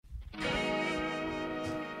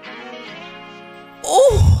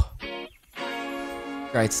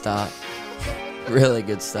Great start. Really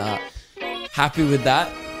good start. Happy with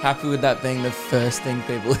that. Happy with that being the first thing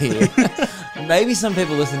people hear. Maybe some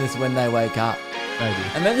people listen to this when they wake up. Maybe.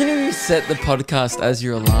 Imagine if you set the podcast as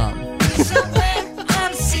your alarm. Just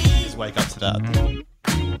wake up to that.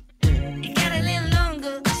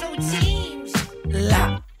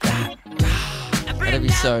 That'd be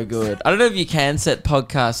so good. I don't know if you can set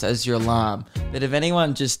podcasts as your alarm, but if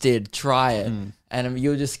anyone just did, try it. And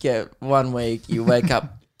you'll just get 1 week, you wake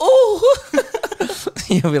up, oh!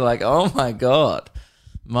 You'll be like, oh my God.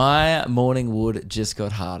 My morning wood just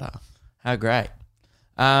got harder. How great.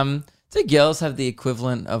 Do girls have the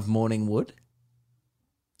equivalent of morning wood?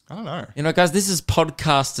 I don't know. You know, guys, this is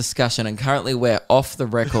podcast discussion, and currently we're off the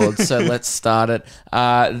record, so let's start it.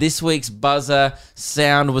 This week's buzzer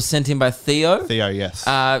sound was sent in by Theo. Theo, yes.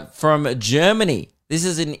 From Germany. This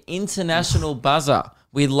is an international buzzer.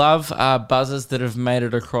 We love buzzers that have made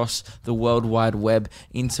it across the World Wide Web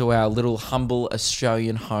into our little humble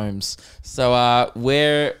Australian homes. So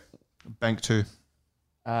we're... Bank 2.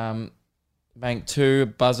 Bank 2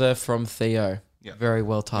 buzzer from Theo. Yep. Very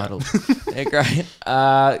well titled. Yeah, great.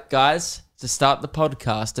 Guys, to start the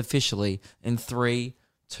podcast officially in 3,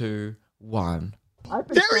 2, 1.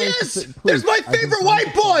 There he is! There's my favorite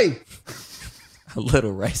white boy! A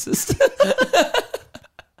little racist.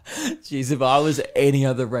 Jeez, if I was any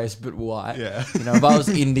other race but white, you know, if I was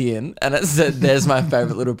Indian and it said, there's my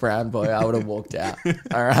favorite little brown boy, I would have walked out.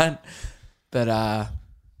 All right? But,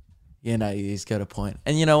 you know, he's got a point.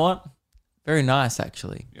 And you know what? Very nice,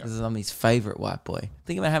 actually, because I'm his favorite white boy.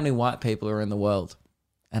 Think about how many white people are in the world,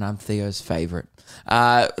 and I'm Theo's favorite.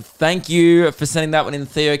 Thank you for sending that one in,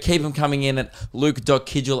 Theo. Keep them coming in at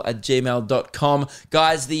luke.kidgell@gmail.com.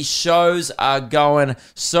 Guys, these shows are going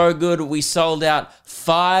so good. We sold out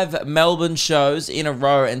 5 Melbourne shows in a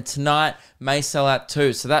row, and tonight may sell out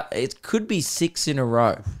 2. So that it could be 6 in a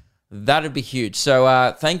row. That'd be huge.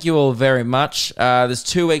 So thank you all very much. There's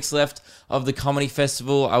 2 weeks left of the comedy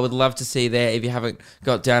festival. I would love to see you there if you haven't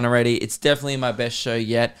got down already. It's definitely my best show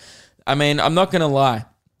yet. I mean, I'm not going to lie,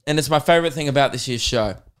 and it's my favorite thing about this year's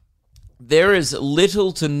show. There is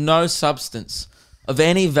little to no substance of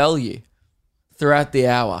any value throughout the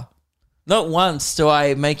hour. Not once do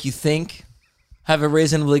I make you think, have a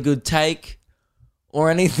reasonably good take, or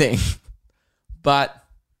anything. But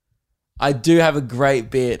I do have a great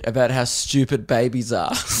bit about how stupid babies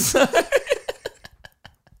are.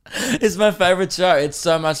 It's my favorite show. It's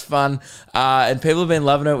so much fun. And people have been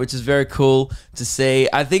loving it, which is very cool to see.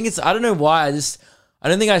 I don't know why. I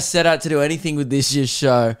don't think I set out to do anything with this year's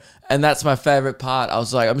show. And that's my favorite part. I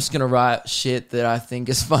was like, I'm just going to write shit that I think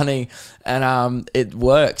is funny. And it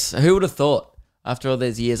works. Who would have thought after all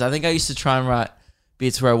these years? I think I used to try and write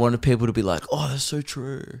bits where I wanted people to be like, oh, that's so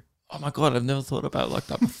true. Oh my God, I've never thought about it like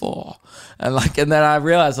that before. And then I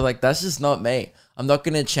realized, that's just not me. I'm not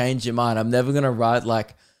going to change your mind. I'm never going to write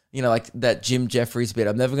like that Jim Jeffries bit.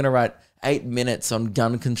 I'm never going to write 8 minutes on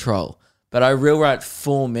gun control, but I will write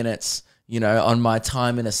 4 minutes, on my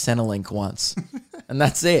time in a Centrelink once. And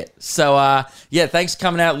that's it. So, thanks for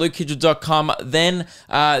coming out, lukekidgell.com. Then,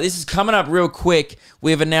 this is coming up real quick.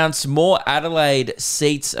 We've announced more Adelaide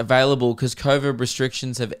seats available because COVID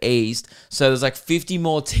restrictions have eased. So there's 50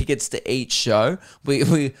 more tickets to each show.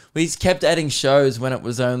 We just kept adding shows when it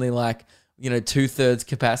was only 2/3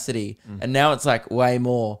 capacity. And now it's way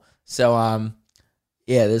more. So,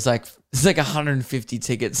 there's 150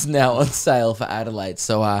 tickets now on sale for Adelaide.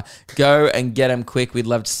 So go and get them quick. We'd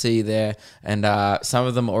love to see you there. And some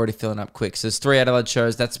of them are already filling up quick. So there's 3 Adelaide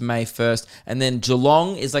shows. That's May 1st. And then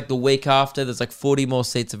Geelong is the week after. There's 40 more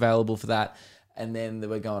seats available for that. And then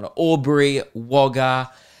we're going to Albury,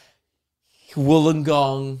 Wagga,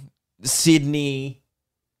 Wollongong, Sydney,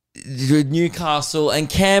 Newcastle and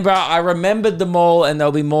Canberra. I remembered them all, and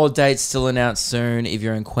there'll be more dates still announced soon if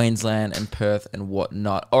you're in Queensland and Perth and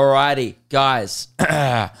whatnot. Alrighty, guys.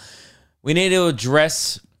 We need to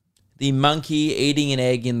address the monkey eating an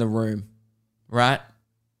egg in the room, right?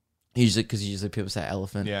 Usually people say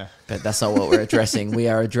elephant. Yeah. But that's not what we're addressing. We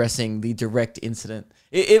are addressing the direct incident.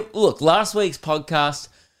 Look, last week's podcast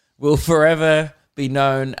will forever be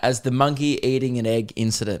known as the monkey eating an egg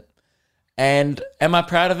incident. And am I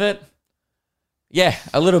proud of it? Yeah,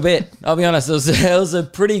 a little bit. I'll be honest. It was a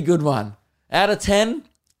pretty good one. Out of 10,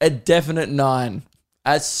 a definite 9.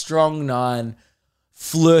 A strong 9,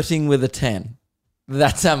 flirting with a 10.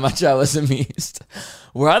 That's how much I was amused.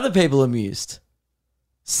 Were other people amused?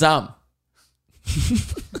 Some.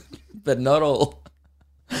 But not all.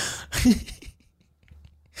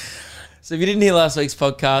 So if you didn't hear last week's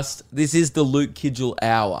podcast, this is the Luke Kidgell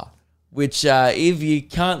Hour, which if you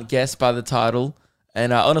can't guess by the title,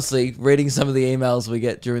 And honestly, reading some of the emails we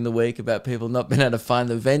get during the week about people not being able to find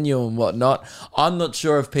the venue and whatnot, I'm not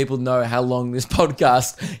sure if people know how long this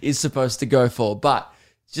podcast is supposed to go for. But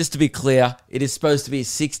just to be clear, it is supposed to be a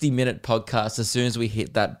 60-minute podcast as soon as we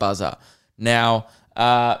hit that buzzer. Now,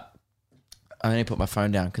 I need to put my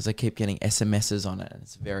phone down because I keep getting SMSs on it. And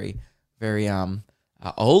it's very, very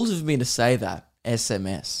old of me to say that.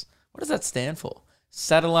 SMS. What does that stand for?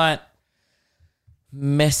 Satellite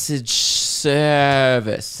Message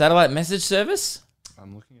Service. Satellite Message Service?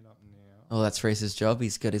 I'm looking it up now. Oh, that's Reese's job.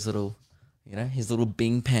 He's got his little, his little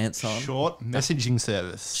Bing pants on. Short messaging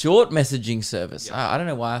service. Short messaging service. Yep. I don't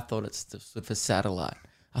know why I thought it's for satellite.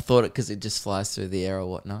 I thought it because it just flies through the air or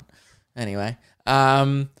whatnot. Anyway,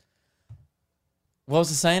 what was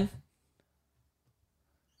I saying?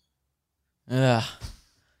 Ugh.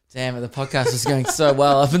 Damn it, the podcast was going so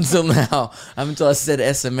well up until now. Up until I said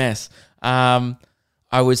SMS.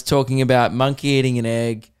 I was talking about monkey eating an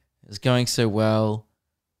egg. It was going so well.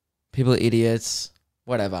 People are idiots.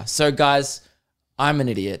 Whatever. So, guys, I'm an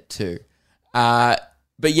idiot too. But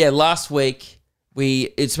yeah, last week,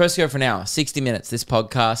 it's supposed to go for an hour, 60 minutes, this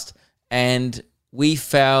podcast. And we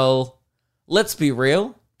fell, let's be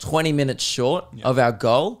real, 20 minutes short of our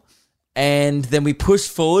goal. And then we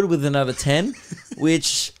pushed forward with another 10,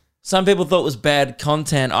 which some people thought was bad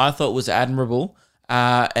content. I thought was admirable.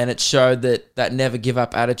 And it showed that never give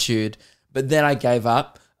up attitude. But then I gave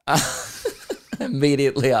up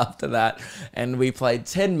immediately after that. And we played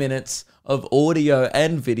 10 minutes of audio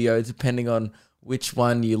and video, depending on which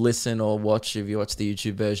one you listen or watch, if you watch the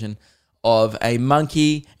YouTube version, of a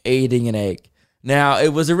monkey eating an egg. Now,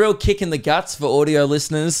 it was a real kick in the guts for audio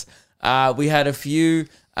listeners. We had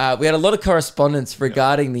a lot of correspondence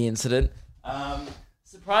regarding the incident.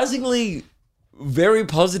 Surprisingly, very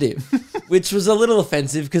positive, which was a little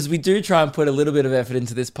offensive because we do try and put a little bit of effort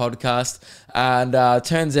into this podcast. And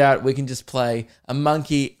turns out we can just play a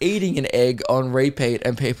monkey eating an egg on repeat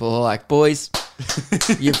and people are like, boys,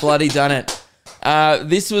 you've bloody done it.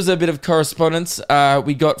 This was a bit of correspondence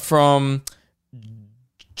we got from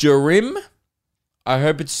Jarim. I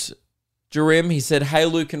hope it's Jarim. He said, hey,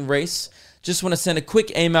 Luke and Reese, just want to send a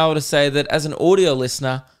quick email to say that as an audio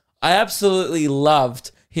listener, I absolutely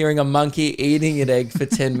loved hearing a monkey eating an egg for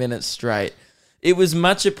 10 minutes straight. It was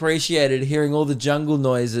much appreciated hearing all the jungle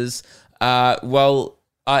noises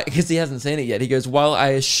because he hasn't seen it yet. He goes, while I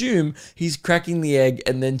assume he's cracking the egg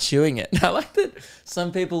and then chewing it. And I like that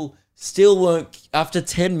some people still weren't, after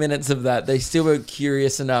 10 minutes of that, they still weren't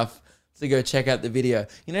curious enough to go check out the video.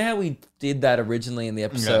 You know how we did that originally in the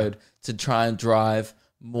episode to try and drive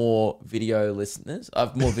more video listeners,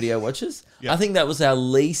 more video watchers? I think that was our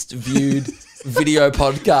least viewed video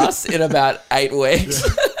podcast in about 8 weeks.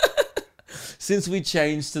 Since we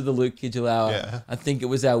changed to the Luke Kidgell Hour, I think it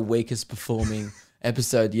was our weakest performing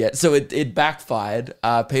episode yet. So it backfired.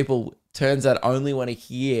 People, turns out, only want to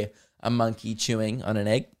hear a monkey chewing on an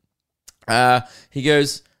egg. He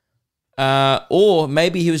goes, or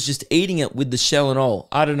maybe he was just eating it with the shell and all.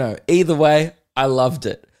 I don't know. Either way, I loved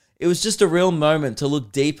it. It was just a real moment to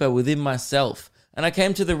look deeper within myself. And I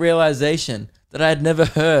came to the realization that I had never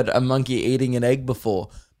heard a monkey eating an egg before,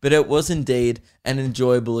 but it was indeed an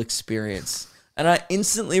enjoyable experience. And I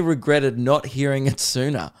instantly regretted not hearing it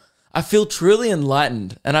sooner. I feel truly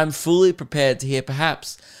enlightened, and I'm fully prepared to hear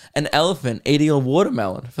perhaps an elephant eating a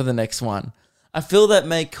watermelon for the next one. I feel that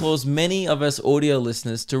may cause many of us audio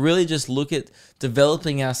listeners to really just look at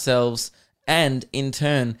developing ourselves and, in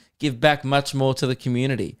turn, give back much more to the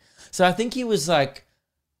community. So I think he was like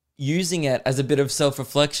using it as a bit of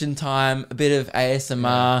self-reflection time, a bit of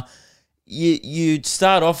ASMR. You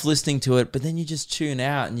start off listening to it, but then you just tune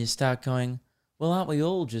out and you start going, well, aren't we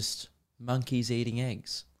all just monkeys eating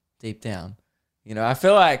eggs deep down? You know, I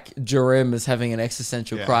feel like Jerem is having an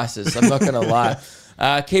existential crisis. I'm not going to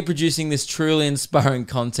lie. Keep producing this truly inspiring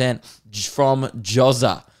content from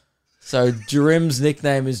Jozza. So Jerem's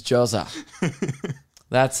nickname is Jozza.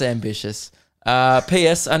 That's ambitious.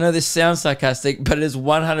 P.S. I know this sounds sarcastic, but it is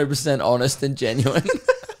 100% honest and genuine.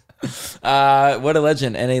 What a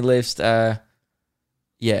legend. And he leaves, And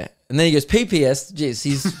then he goes, PPS. Jeez,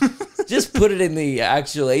 he's just put it in the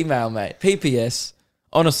actual email, mate. PPS.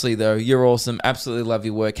 Honestly, though, you're awesome. Absolutely love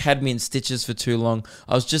your work. Had me in stitches for too long.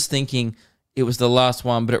 I was just thinking it was the last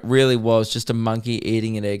one, but it really was just a monkey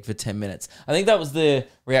eating an egg for 10 minutes. I think that was the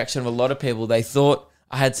reaction of a lot of people. They thought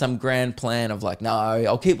I had some grand plan of like, no,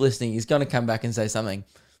 I'll keep listening. He's going to come back and say something.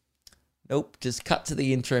 Nope, just cut to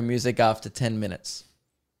the intro music after 10 minutes.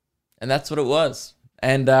 And that's what it was.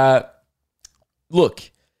 And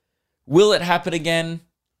look, will it happen again?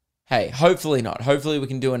 Hey, hopefully not. Hopefully we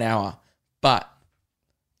can do an hour. But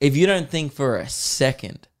if you don't think for a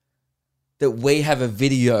second that we have a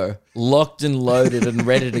video locked and loaded and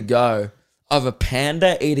ready to go of a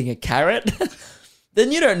panda eating a carrot,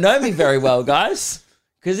 then you don't know me very well, guys,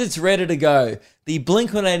 because it's ready to go. The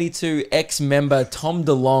Blink-182 ex-member Tom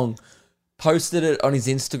DeLonge posted it on his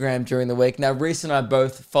Instagram during the week. Now, Reese and I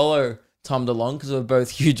both follow Tom DeLonge because we're both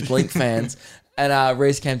huge Blink fans. And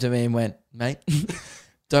Reese came to me and went, mate,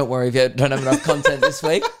 don't worry if you don't have enough content this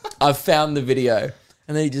week. I've found the video.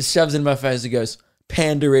 And then he just shoves it in my face and goes,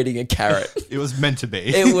 panda eating a carrot. It was meant to be.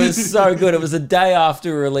 It was so good. It was a day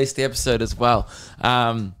after we released the episode as well.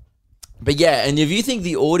 But yeah, and if you think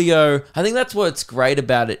the audio, I think that's what's great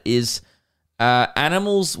about it is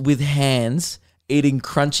animals with hands eating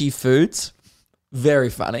crunchy foods. Very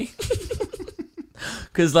funny.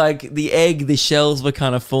 Because like the egg, the shells were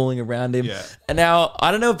kind of falling around him. Yeah. And now,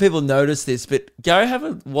 I don't know if people noticed this, but go have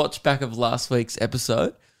a watch back of last week's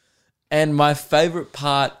episode. And my favorite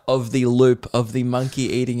part of the loop of the monkey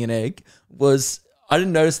eating an egg was, I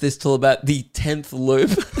didn't notice this till about the 10th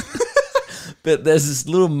loop, but there's this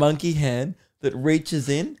little monkey hand that reaches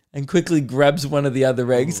in and quickly grabs one of the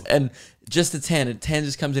other eggs. And just its hand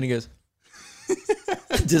just comes in and goes,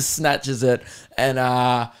 just snatches it. And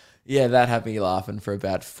yeah, that had me laughing for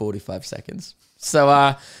about 45 seconds.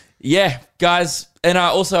 So yeah, guys. And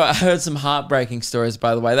I heard some heartbreaking stories,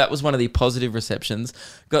 by the way. That was one of the positive receptions.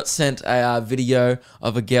 Got sent a video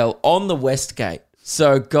of a girl on the West Gate.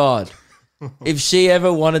 So, God, if she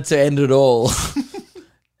ever wanted to end it all,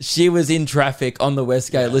 she was in traffic on the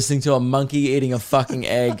West Gate listening to a monkey eating a fucking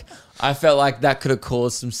egg. I felt like that could have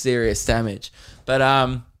caused some serious damage.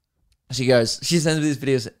 But she sends me these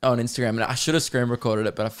videos on Instagram, and I should have screen recorded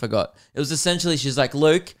it, but I forgot. It was essentially, she's like,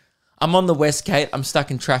 Luke, I'm on the West Gate. I'm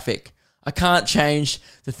stuck in traffic. I can't change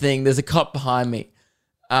the thing. There's a cop behind me.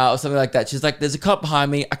 Or something like that. She's like, there's a cop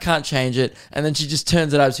behind me. I can't change it. And then she just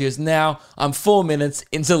turns it up. She goes, now I'm 4 minutes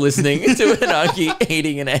into listening to an monkey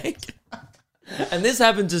eating an egg. And this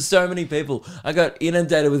happened to so many people. I got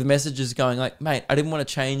inundated with messages going like, mate, I didn't want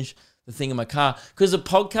to change the thing in my car. Because a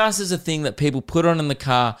podcast is a thing that people put on in the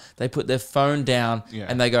car. They put their phone down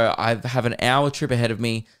and they go, I have an hour trip ahead of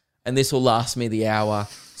me and this will last me the hour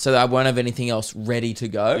so that I won't have anything else ready to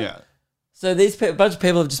go. Yeah. So a bunch of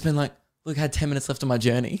people have just been like, look, I had 10 minutes left on my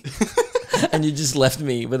journey. And you just left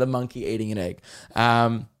me with a monkey eating an egg.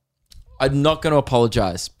 I'm not going to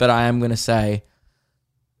apologize, but I am going to say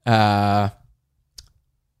it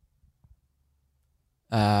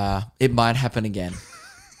might happen again.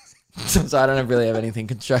 So I don't really have anything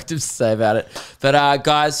constructive to say about it. But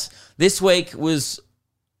guys, this week was...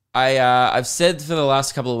 I've said for the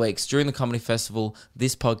last couple of weeks during the comedy festival,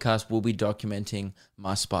 this podcast will be documenting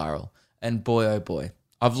my spiral. And boy, oh boy,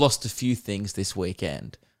 I've lost a few things this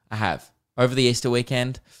weekend. I have. Over the Easter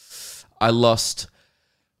weekend, I lost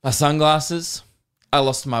my sunglasses. I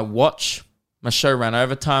lost my watch. My show ran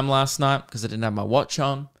overtime last night because I didn't have my watch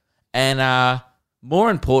on. And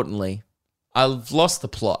more importantly, I've lost the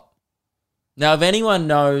plot. Now, if anyone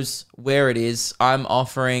knows where it is, I'm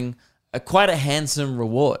offering quite a handsome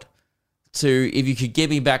reward if you could give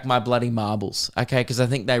me back my bloody marbles, okay? Because I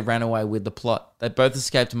think they ran away with the plot. They both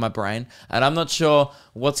escaped in my brain, and I'm not sure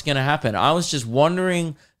what's going to happen. I was just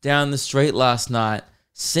wandering down the street last night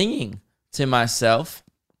singing to myself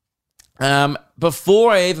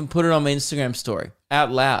before I even put it on my Instagram story, out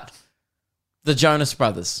loud. The Jonas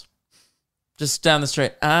Brothers. Just down the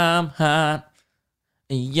street. I'm hot,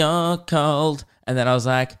 you're cold. And then I was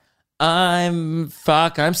like, I'm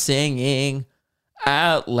singing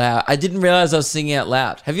out loud. I didn't realize I was singing out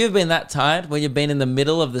loud. Have you ever been that tired when you've been in the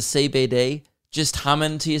middle of the CBD, just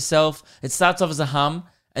humming to yourself? It starts off as a hum,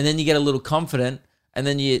 and then you get a little confident, and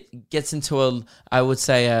then it gets into a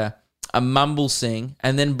mumble sing,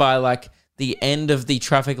 and then by like the end of the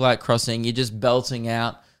traffic light crossing, you're just belting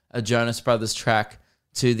out a Jonas Brothers track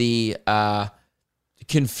to the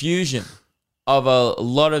confusion of a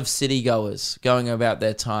lot of city goers going about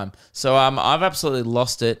their time. So I've absolutely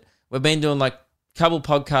lost it. We've been doing like a couple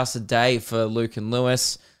podcasts a day for Luke and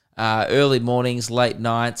Lewis, early mornings, late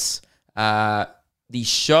nights. The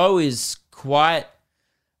show is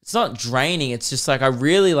it's not draining. It's just like I've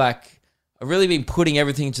really been putting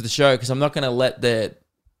everything into the show because I'm not going to let the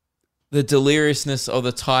deliriousness or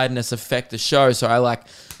the tiredness affect the show. So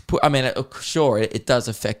it does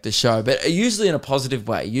affect the show, but usually in a positive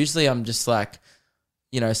way. Usually I'm just like,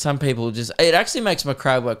 some people it actually makes my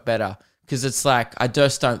crowd work better because it's like, I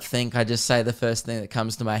just don't think, I just say the first thing that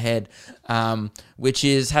comes to my head, which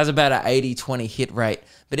has about an 80-20 hit rate.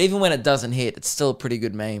 But even when it doesn't hit, it's still a pretty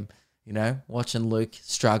good meme, watching Luke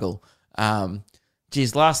struggle.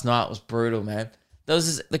 Last night was brutal, man.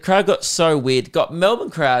 the crowd got so weird. Melbourne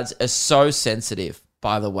crowds are so sensitive,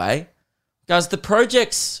 by the way. Guys, the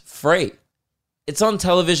project's free. It's on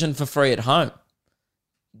television for free at home.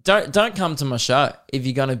 Don't come to my show if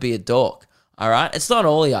you're going to be a dork, all right? It's not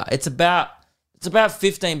all of you. It's about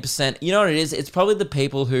 15%. You know what it is? It's probably the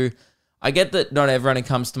people who, I get that not everyone who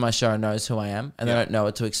comes to my show knows who I am and they don't know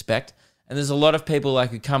what to expect. And there's a lot of people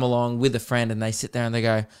like who come along with a friend and they sit there and they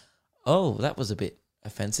go, oh, that was a bit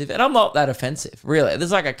offensive. And I'm not that offensive, really.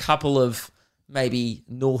 There's like a couple of maybe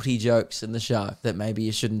naughty jokes in the show that maybe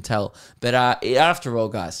you shouldn't tell. But after all,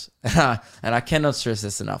 guys, and I cannot stress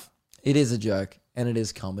this enough, it is a joke and it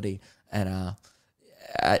is comedy and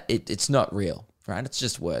it's not real, right? It's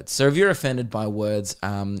just words. So if you're offended by words,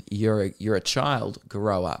 you're a child,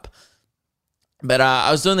 grow up. But I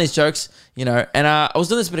was doing these jokes, and I was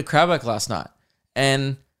doing this bit of crowd work last night.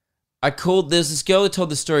 And there's this girl who told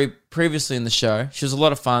the story previously in the show. She was a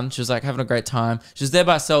lot of fun. She was like having a great time. She was there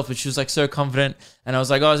by herself, but she was like so confident. And I was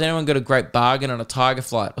like, oh, has anyone got a great bargain on a Tiger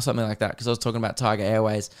flight or something like that? Because I was talking about Tiger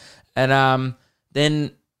Airways. And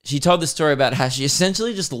then she told the story about how she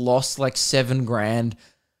essentially just lost like $7,000.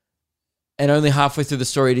 And only halfway through the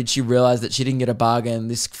story did she realize that she didn't get a bargain.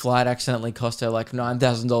 This flight accidentally cost her like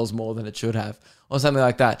 $9,000 more than it should have or something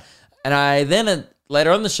like that. And I then later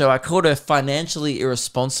on in the show, I called her financially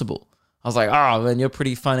irresponsible. I was like, oh, man, you're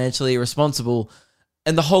pretty financially irresponsible.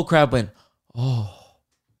 And the whole crowd went, oh,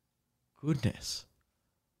 goodness.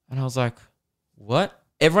 And I was like, what?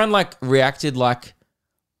 Everyone like reacted like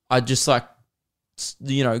I just like,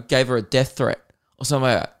 gave her a death threat or something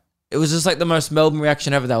like that. It was just like the most Melbourne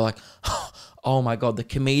reaction ever. They were like, oh my God, the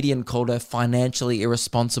comedian called her financially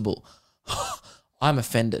irresponsible. I'm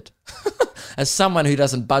offended. As someone who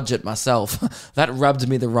doesn't budget myself, that rubbed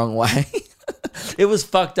me the wrong way. It was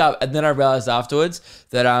fucked up. And then I realized afterwards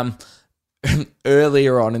that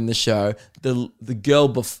earlier on in the show, the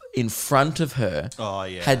girl in front of her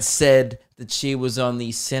had said that she was on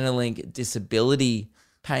the Centrelink disability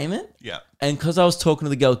payment. Yeah. And because I was talking to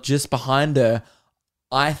the girl just behind her,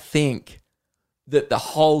 I think that the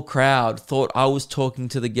whole crowd thought I was talking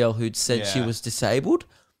to the girl who'd said she was disabled.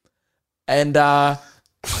 And so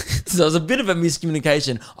it was a bit of a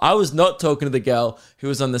miscommunication. I was not talking to the girl who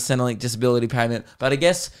was on the Centrelink disability payment, but I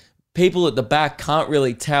guess people at the back can't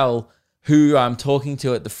really tell who I'm talking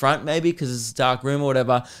to at the front, maybe because it's a dark room or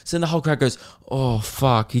whatever. So then the whole crowd goes, oh,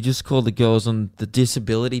 fuck, he just called the girls on the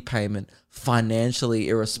disability payment financially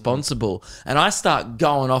irresponsible. And I start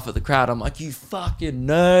going off at the crowd. I'm like, you fucking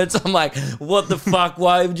nerds. I'm like, what the fuck?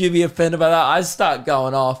 Why would you be offended by that? I start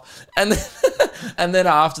going off. And then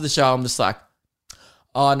after the show, I'm just like,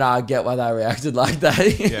 oh, no, I get why they reacted like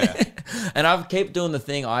that. Yeah. And I keep doing the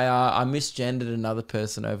thing. I misgendered another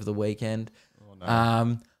person over the weekend. Oh,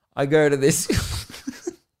 no. I go to this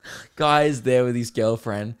guy is there with his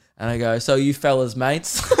girlfriend, and I go, so you fellas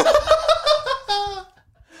mates?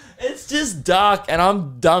 It's just dark, and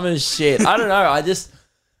I'm dumb as shit. I don't know. I just,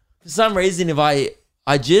 for some reason, if I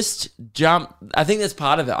just jump, I think that's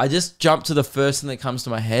part of it. I just jump to the first thing that comes to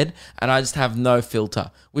my head, and I just have no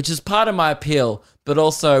filter, which is part of my appeal, but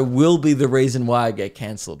also will be the reason why I get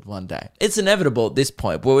cancelled one day. It's inevitable at this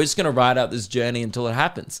point, but we're just going to ride out this journey until it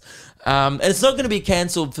happens. And it's not going to be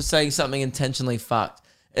cancelled for saying something intentionally fucked.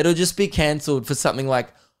 It'll just be cancelled for something like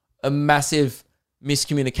a massive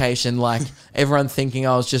miscommunication, like everyone thinking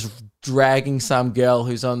I was just dragging some girl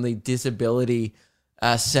who's on the disability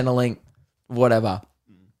Centrelink, whatever.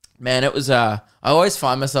 Man, it was, I always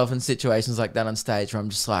find myself in situations like that on stage where I'm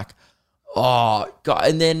just like, oh, God.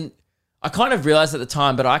 And then I kind of realized at the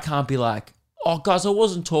time, but I can't be like, oh, guys, I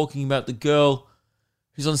wasn't talking about the girl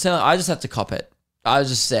who's on Centrelink. I just had to cop it. I was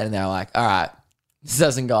just standing there like, all right, this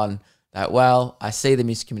hasn't gone that well. I see the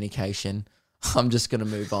miscommunication. I'm just going to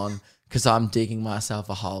move on because I'm digging myself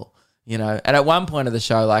a hole, And at one point of the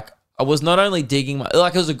show, like, I was not only digging it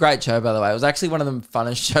was a great show, by the way. It was actually one of the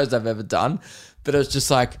funnest shows I've ever done. But it was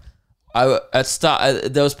just like, there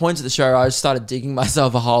was points of the show where I just started digging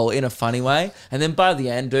myself a hole in a funny way. And then by the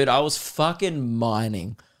end, dude, I was fucking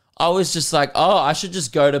mining. I was just like, oh, I should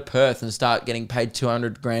just go to Perth and start getting paid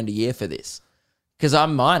 $200,000 a year for this. Because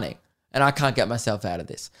I'm mining and I can't get myself out of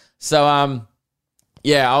this. So, I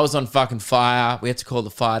was on fucking fire. We had to call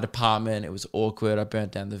the fire department. It was awkward. I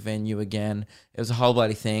burnt down the venue again. It was a whole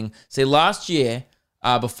bloody thing. See, last year,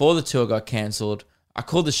 before the tour got cancelled, I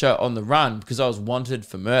called the show On the Run because I was wanted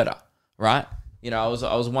for murder, right? I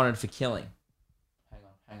was wanted for killing.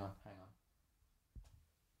 Hang on.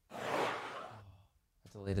 I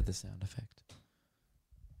deleted the sound effect.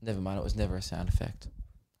 Never mind, it was never a sound effect.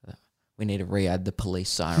 We need to re-add the police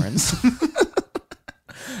sirens.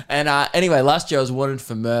 And anyway, last year I was wanted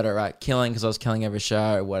for murder, right? Killing because I was killing every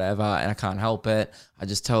show or whatever, and I can't help it. I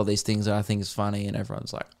just tell these things that I think is funny, and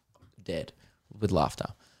everyone's like dead with laughter.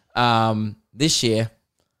 This year,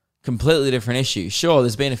 completely different issue. Sure,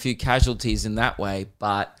 there's been a few casualties in that way,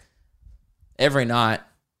 but every night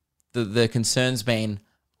the concern's been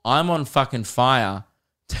I'm on fucking fire.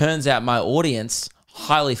 Turns out my audience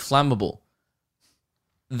highly flammable.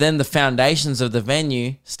 Then the foundations of the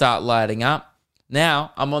venue start lighting up.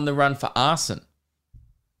 Now I'm on the run for arson.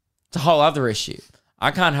 It's a whole other issue.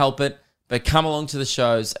 I can't help it, but come along to the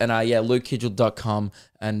shows and LukeKidgell.com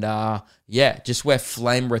and just wear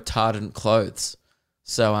flame retardant clothes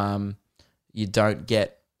so you don't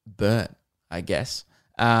get burnt, I guess.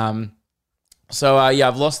 I've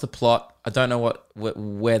lost the plot. I don't know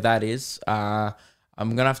where that is. I'm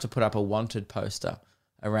gonna have to put up a wanted poster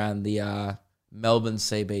around the Melbourne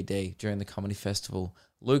CBD during the comedy festival.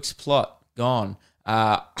 Luke's plot gone.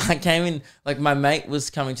 I came in, like, my mate was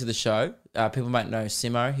coming to the show. People might know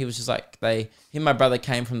Simo. He was just like, he and my brother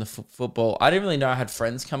came from the football. I didn't really know I had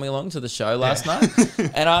friends coming along to the show last night.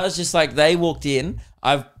 And I was just like, they walked in.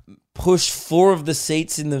 I've pushed 4 of the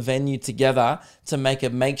seats in the venue together to make a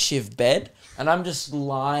makeshift bed. And I'm just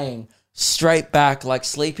lying straight back, like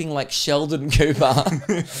sleeping like Sheldon Cooper,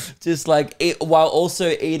 just like while also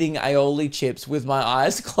eating aioli chips with my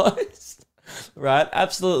eyes closed. Right?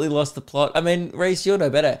 Absolutely lost the plot. I mean, Reese, you'll know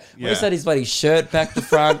better. Yeah. Reese had his bloody shirt back to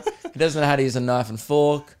front. He doesn't know how to use a knife and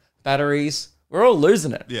fork, batteries. We're all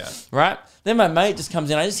losing it. Yeah. Right? Then my mate just comes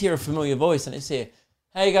in. I just hear a familiar voice and it's here.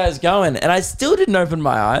 How you guys going? And I still didn't open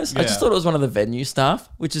my eyes. Yeah. I just thought it was one of the venue staff,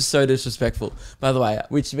 which is so disrespectful, by the way,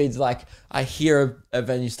 which means like I hear a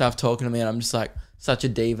venue staff talking to me and I'm just like such a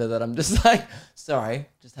diva that I'm just like, sorry,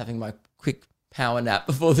 just having my quick power nap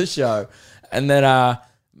before the show. And then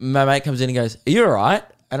my mate comes in and goes, are you all right?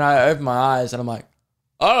 And I open my eyes and I'm like,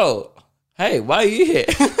 oh, hey, why are you here?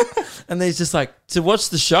 And he's just like, to watch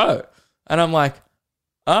the show. And I'm like,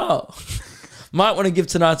 oh. Might want to give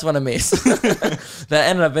tonight's one a miss. That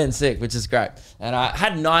ended up being sick, which is great. And I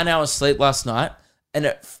had 9 hours sleep last night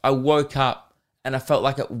and I woke up and I felt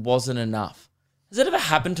like it wasn't enough. Has that ever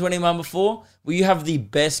happened to anyone before? Where you have the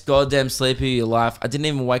best goddamn sleep of your life? I didn't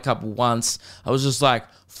even wake up once. I was just like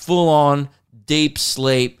full on deep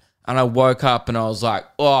sleep and I woke up and I was like,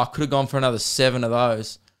 oh, I could have gone for another 7 of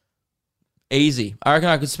those. Easy. I reckon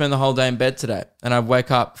I could spend the whole day in bed today and I'd wake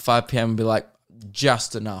up 5 p.m. and be like,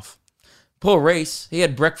 just enough. Poor Reese, he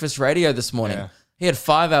had breakfast radio this morning. Yeah. He had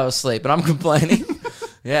 5 hours sleep, and I'm complaining.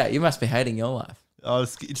 Yeah, you must be hating your life.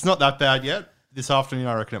 It's not that bad yet. This afternoon,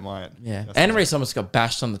 I reckon it might. Yeah, and Reese almost got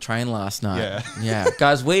bashed on the train last night. Yeah.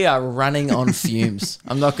 Guys, we are running on fumes.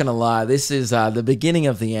 I'm not going to lie. This is the beginning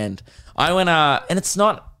of the end. I went, and it's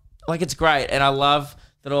not, like, it's great, and I love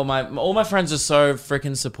that all my friends are so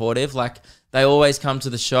freaking supportive. Like, they always come to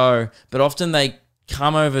the show, but often they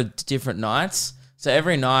come over to different nights. So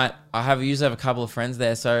every night I usually have a couple of friends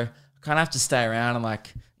there. So I kind of have to stay around and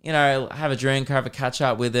like, you know, have a drink or have a catch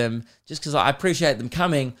up with them just because I appreciate them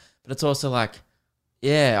coming. But it's also like,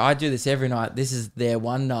 yeah, I do this every night. This is their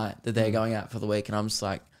one night that they're going out for the week. And I'm just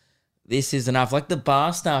like, this is enough. Like the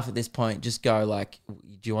bar staff at this point just go like,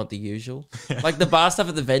 do you want the usual? Like the bar staff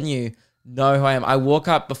at the venue know who I am. I walk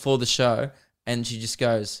up before the show and she just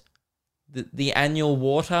goes, the annual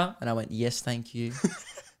water? And I went, yes, thank you.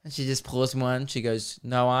 And she just pours me one. She goes,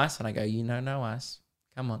 no ice. And I go, you know, no ice.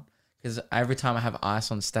 Come on. Because every time I have ice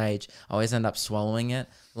on stage, I always end up swallowing it.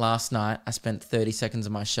 Last night, I spent 30 seconds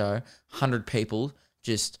of my show, 100 people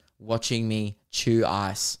just watching me chew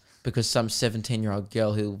ice because some 17-year-old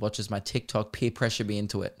girl who watches my TikTok peer pressure me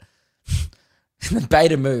into it. The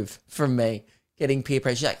beta move from me, getting peer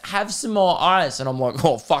pressure. She's like, have some more ice. And I'm like,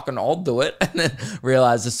 oh, fucking I'll do it. And then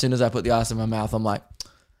realize as soon as I put the ice in my mouth, I'm like,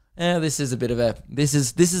 yeah, this is a bit of this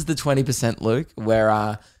is the 20% Luke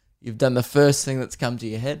where you've done the first thing that's come to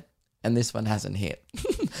your head and this one hasn't hit.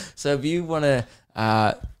 So if you want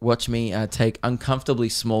to watch me take uncomfortably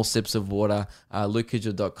small sips of water,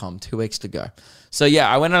 lukekidgell.com, 2 weeks to go. So yeah,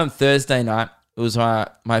 I went on Thursday night. It was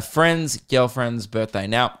my friend's girlfriend's birthday.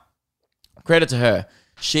 Now, credit to her.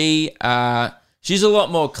 She's a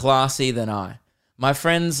lot more classy than I. My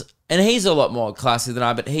friends, and he's a lot more classy than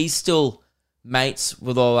I, but he's still mates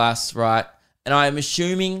with all us, right? And I'm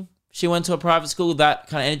assuming she went to a private school, that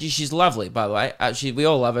kind of energy. She's lovely, by the way. We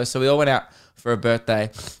all love her, so we all went out for her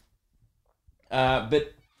birthday.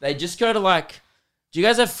 But they just go to like, do you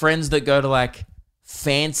guys have friends that go to like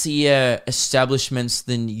fancier establishments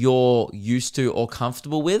than you're used to or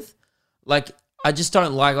comfortable with? Like, I just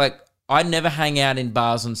don't like I never hang out in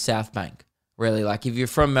bars on South Bank, really. Like, if you're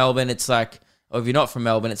from Melbourne, it's like, or if you're not from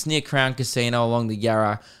Melbourne, it's near Crown Casino along the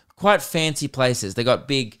Yarra. quite fancy places. They got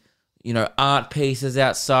big, art pieces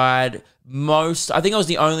outside. I think I was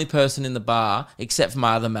the only person in the bar, except for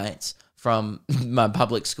my other mates from my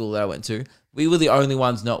public school that I went to. We were the only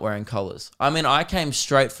ones not wearing collars. I mean, I came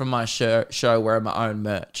straight from my show wearing my own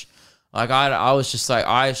merch. Like, I was just like,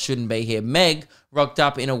 I shouldn't be here. Meg rocked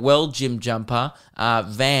up in a World Gym jumper,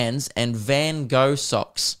 Vans, and Van Gogh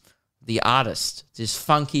socks. The artist. Just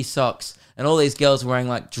funky socks. And all these girls wearing,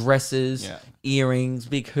 like, dresses, earrings,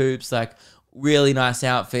 big hoops, like, really nice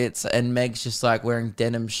outfits. And Meg's just, like, wearing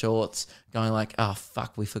denim shorts, going like, oh,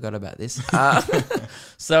 fuck, we forgot about this.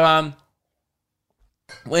 So,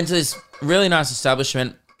 went to this really nice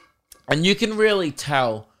establishment. And you can really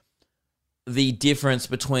tell the difference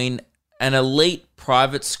between an elite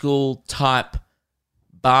private school type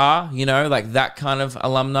bar, like that kind of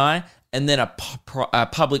alumni, and then a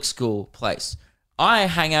public school place. I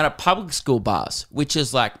hang out at public school bars, which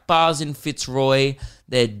is like bars in Fitzroy.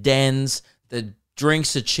 They're dens. The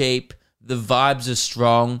drinks are cheap. The vibes are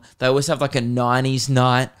strong. They always have like a 90s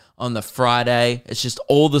night on the Friday. It's just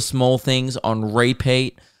all the small things on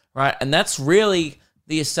repeat, right? And that's really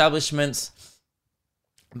the establishments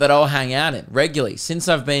that I'll hang out in regularly since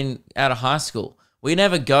I've been out of high school. We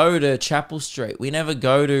never go to Chapel Street. We never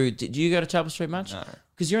go to... Did you go to Chapel Street much? No.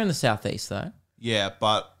 Because you're in the southeast, though. Yeah,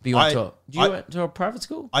 but... You went to a private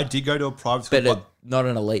school? I did go to a private school, but not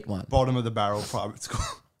an elite one. Bottom of the barrel private school.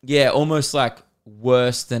 Yeah, almost like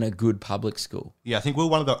worse than a good public school. Yeah, I think we're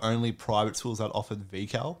one of the only private schools that offered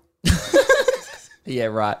VCAL. Yeah,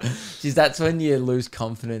 right. Jeez, that's when you lose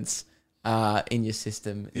confidence in your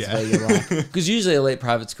system. Is where you're like... Because usually elite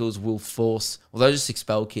private schools will force... Well, they'll just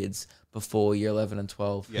expel kids before year 11 and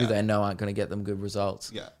 12 who they know aren't going to get them good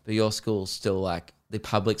results. Yeah. But your school's still like the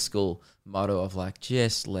public school motto of like,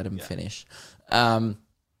 just let them finish. So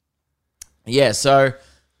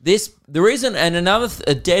the reason, and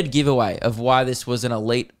a dead giveaway of why this was an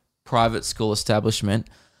elite private school establishment,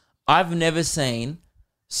 I've never seen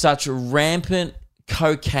such rampant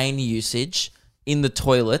cocaine usage in the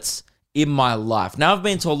toilets in my life. Now, I've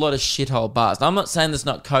been to a lot of shithole bars. Now, I'm not saying there's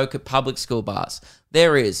not coke at public school bars.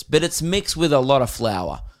 There is, but it's mixed with a lot of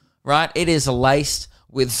flour, right? It is laced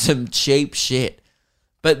with some cheap shit.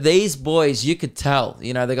 But these boys, you could tell,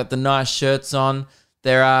 they got the nice shirts on.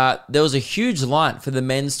 There was a huge line for the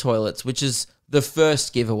men's toilets, which is the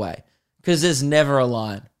first giveaway, because there's never a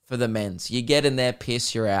line for the men's. You get in there,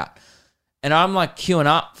 piss, you're out. And I'm like queuing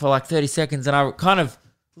up for like 30 seconds, and I kind of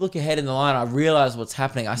look ahead in the line. I realize what's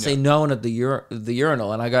happening. I see no one at the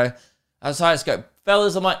urinal, and I just go,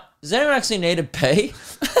 fellas, I'm like, does anyone actually need a pee?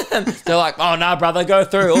 And they're like, oh, no, brother, go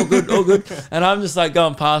through. All good, all good. And I'm just like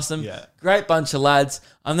going past them. Yeah. Great bunch of lads.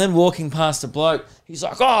 I'm then walking past a bloke. He's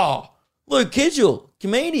like, oh, Luke Kidgell,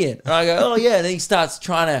 comedian. And I go, oh, yeah. And he starts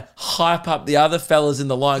trying to hype up the other fellas in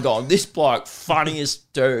the line, going, this bloke,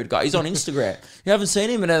 funniest dude. Guy, he's on Instagram. You haven't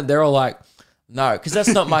seen him? And they're all like, no, because that's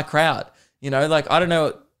not my crowd. Like, I don't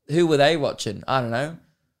know, who were they watching? I don't know.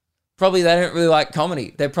 Probably they don't really like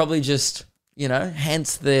comedy. They're probably just...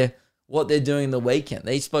 hence what they're doing the weekend.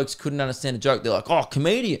 These folks couldn't understand a joke. They're like, oh,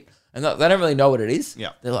 comedian. And they don't really know what it is.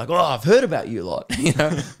 Yeah. They're like, oh, I've heard about you a lot.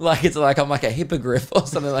 Like it's like I'm like a hippogriff or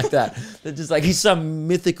something like that. They're just like, he's some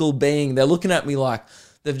mythical being. They're looking at me like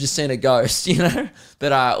they've just seen a ghost,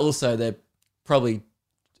 But also they're probably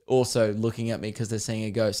also looking at me because they're seeing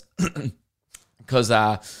a ghost because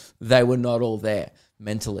they were not all there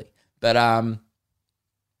mentally. But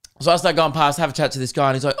so I start going past, have a chat to this guy,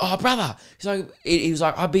 and he's like, "Oh, brother," he was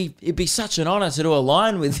like, it'd be such an honor to do a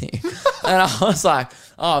line with you." And I was like,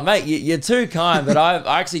 "Oh, mate, you're too kind." But I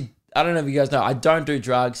don't know if you guys know, I don't do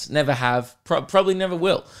drugs, never have, probably never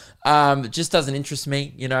will. It just doesn't interest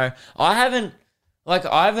me, I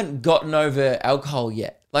haven't gotten over alcohol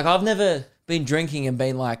yet. Like I've never been drinking and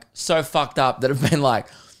been like so fucked up that I've been like,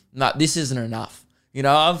 "No, this isn't enough."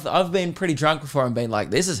 I've been pretty drunk before and been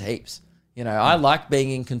like, "This is heaps." I like being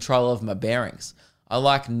in control of my bearings. I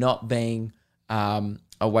like not being a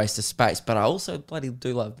waste of space, but I also bloody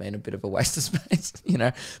do love being a bit of a waste of space,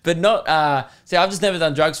 But not, see, I've just never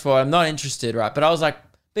done drugs before. I'm not interested, right? But I was like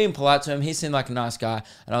being polite to him. He seemed like a nice guy.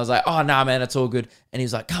 And I was like, oh, nah, man, it's all good. And he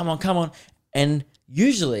was like, come on. And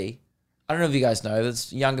usually, I don't know if you guys know,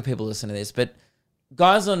 there's younger people listen to this, but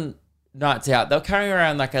guys on nights out, they'll carry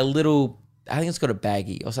around like a little... I think it's got a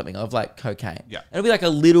baggie or something of like cocaine. Yeah. It'll be like a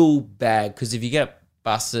little bag because if you get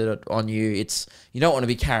busted on you, you don't want to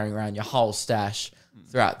be carrying around your whole stash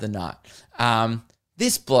throughout the night.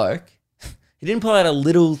 This bloke, he didn't pull out a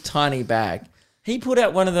little tiny bag. He put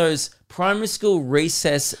out one of those primary school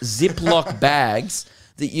recess Ziploc bags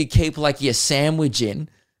that you keep like your sandwich in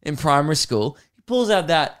primary school. He pulls out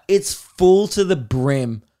that. It's full to the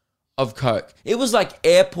brim of coke. It was like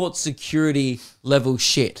airport security level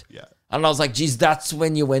shit. Yeah. And I was like, geez, that's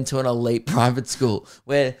when you went to an elite private school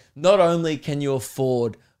where not only can you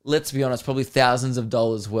afford, let's be honest, probably thousands of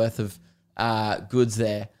dollars worth of goods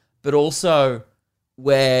there, but also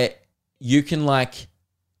where you can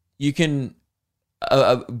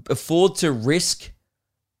afford to risk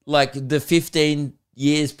like the 15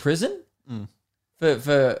 years prison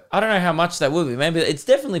for I don't know how much that would be. Maybe it's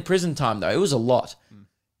definitely prison time though. It was a lot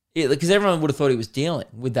because everyone would have thought he was dealing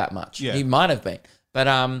with that much. Yeah. He might have been, but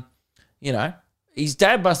you know, his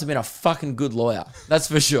dad must have been a fucking good lawyer. That's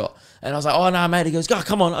for sure. And I was like, oh no, mate. He goes, oh,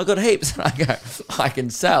 come on, I got heaps. And I go, I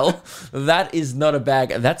can sell. That is not a bag.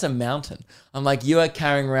 That's a mountain. I'm like, you are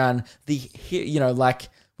carrying around like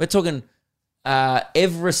we're talking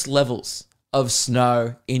Everest levels of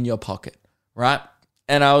snow in your pocket, right?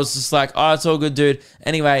 And I was just like, oh, it's all good, dude.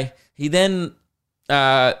 Anyway, he then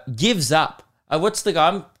gives up. What's the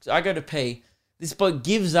guy? I go to pee. This boy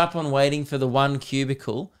gives up on waiting for the one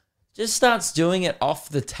cubicle, just starts doing it off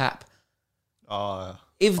the tap.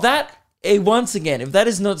 If that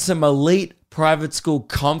is not some elite private school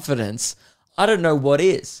confidence, I don't know what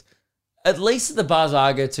is. At least at the bars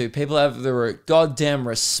I go to, people have the goddamn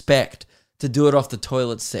respect to do it off the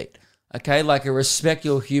toilet seat. Okay, like a respect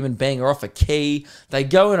your human being or off a key. They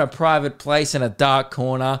go in a private place in a dark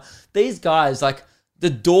corner. These guys, like, the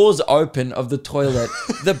door's open of the toilet.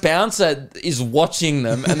 The bouncer is watching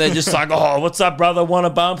them and they're just like, oh, what's up, brother? Want a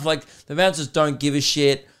bump? Like, the bouncers don't give a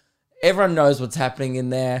shit. Everyone knows what's happening in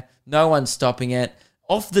there. No one's stopping it.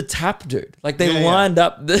 Off the tap, dude. Like, they lined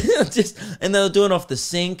up and they were doing it off the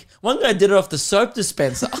sink. One guy did it off the soap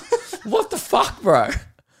dispenser. What the fuck, bro?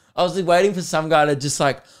 I was waiting for some guy to just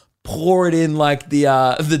like pour it in like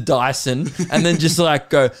the Dyson and then just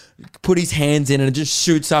like go put his hands in and it just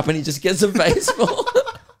shoots up and he just gets a baseball.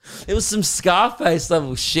 It was some Scarface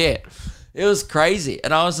level shit. It was crazy.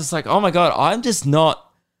 And I was just like, oh my God, this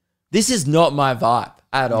is not my vibe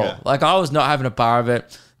at all. Yeah. Like, I was not having a bar of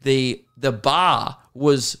it. The bar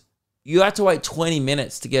was, you had to wait 20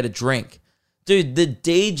 minutes to get a drink. Dude, the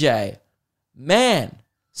DJ, man,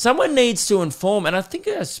 someone needs to inform, and I think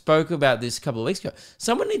I spoke about this a couple of weeks ago,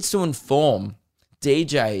 someone needs to inform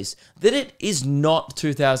DJs that it is not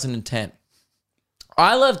 2010.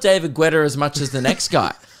 I love David Guetta as much as the next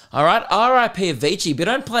guy. All right? R.I.P. Avicii, but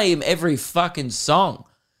don't play him every fucking song.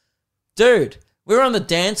 Dude, we're on the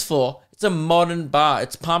dance floor. It's a modern bar.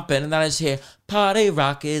 It's pumping, and then I just hear, party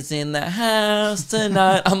rock is in the house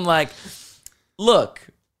tonight. I'm like, look,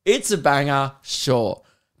 it's a banger, sure.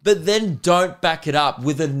 But then don't back it up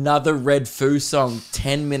with another Red Foo song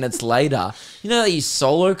 10 minutes later. You know his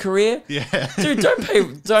solo career? Yeah. Dude,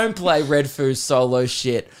 don't play Red Foo solo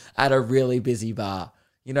shit at a really busy bar.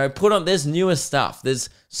 You know, there's newer stuff. There's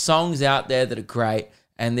songs out there that are great.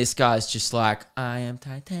 And this guy's just like, I am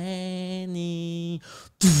Titanic.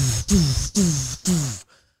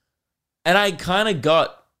 And I kind of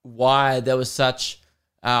got why there was such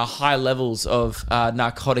high levels of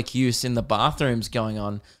narcotic use in the bathrooms going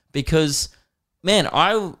on, because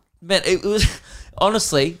it was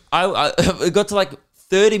honestly, it got to like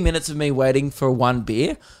 30 minutes of me waiting for one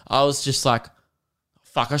beer. I was just like,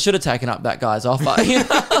 fuck, I should have taken up that guy's offer. You know?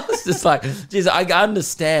 I was just like, geez, I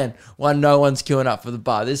understand why no one's queuing up for the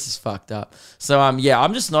bar. This is fucked up. So I'm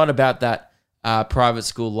just not about that private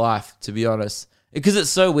school life, to be honest, because it's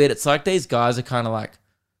so weird. It's like these guys are kind of like,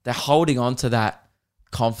 they're holding on to that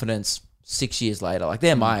confidence 6 years later. Like,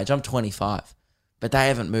 they're my age. I'm 25, but they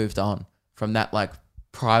haven't moved on from that like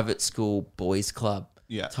private school boys club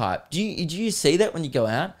type. Do you see that when you go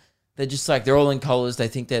out? They're just like, they're all in collars. They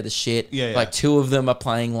think they're the shit. Yeah. Like, two of them are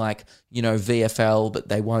playing like, you know, VFL, but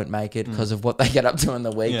they won't make it because of what they get up to on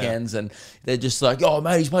the weekends. And they're just like, oh,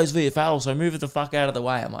 mate, he plays VFL, so move it the fuck out of the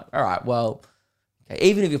way. I'm like, all right, well, okay.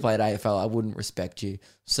 Even if you played AFL, I wouldn't respect you.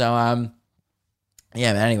 So,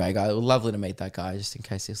 yeah, man. Anyway, guys, it was lovely to meet that guy, just in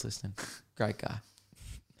case he's listening. Great guy.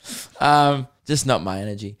 Just not my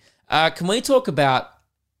energy. Can we talk about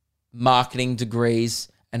marketing degrees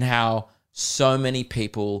and how so many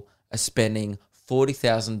people are spending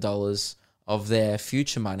 $40,000 of their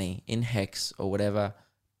future money in HEX or whatever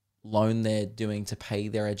loan they're doing to pay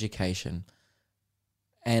their education.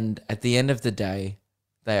 And at the end of the day,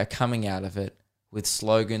 they are coming out of it with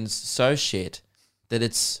slogans so shit that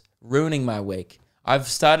it's ruining my week. I've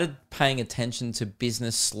started paying attention to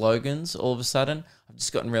business slogans all of a sudden. I've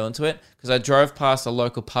just gotten real into it because I drove past a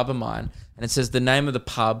local pub of mine and it says the name of the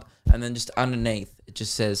pub, and then just underneath it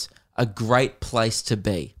just says, a great place to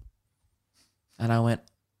be. And I went,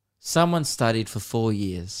 someone studied for 4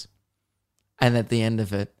 years and at the end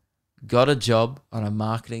of it got a job on a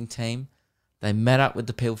marketing team They met up with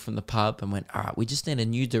the people from the pub and went, all right, we just need a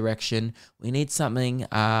new direction. We need something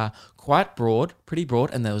quite broad, pretty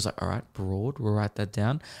broad. And they was like, all right, broad, we'll write that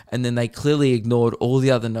down. And then they clearly ignored all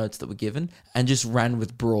the other notes that were given and just ran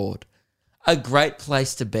with broad. A great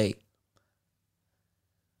place to be.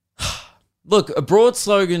 Look, broad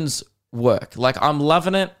slogans work. Like, I'm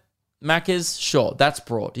loving it. Macca's, sure, that's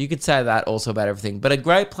broad. You could say that also about everything. But a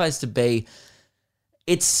great place to be,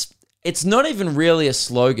 it's not even really a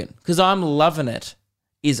slogan, because I'm loving it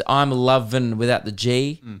is I'm loving without the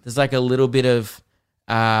G. There's like a little bit of,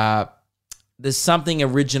 there's something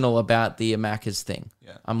original about the Macca's thing.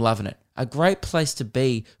 Yeah. I'm loving it. A great place to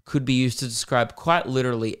be could be used to describe quite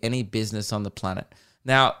literally any business on the planet.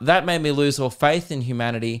 Now, that made me lose all faith in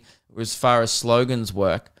humanity as far as slogans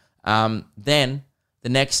work. Then, the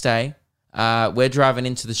next day, we're driving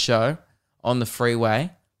into the show on the freeway.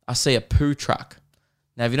 I see a poo truck.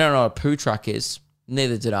 Now, if you don't know what a poo truck is,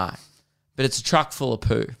 neither did I. But it's a truck full of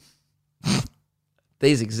poo.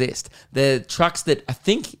 These exist. They're trucks that, I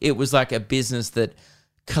think it was like a business that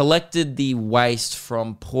collected the waste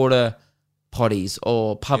from porta potties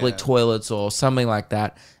or public toilets or something like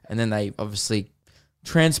that. And then they obviously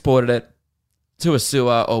transported it to a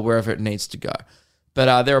sewer or wherever it needs to go.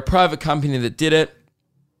 But they're a private company that did it.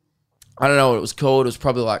 I don't know what it was called. It was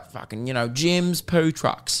probably like fucking, Jim's Poo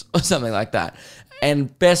Trucks or something like that.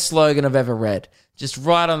 And best slogan I've ever read. Just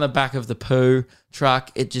right on the back of the poo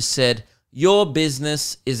truck, it just said, your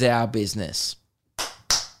business is our business.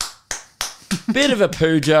 Bit of a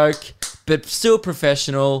poo joke, but still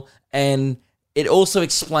professional. And it also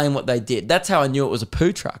explained what they did. That's how I knew it was a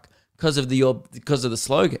poo truck, because of the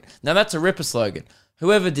slogan. Now, that's a ripper slogan.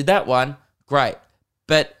 Whoever did that one, great.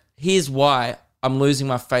 But here's why I'm losing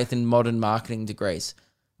my faith in modern marketing degrees.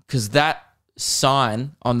 Because that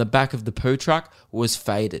sign on the back of the poo truck was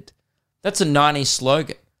faded. That's a 90s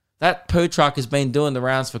slogan. That poo truck has been doing the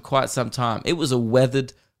rounds for quite some time. It was a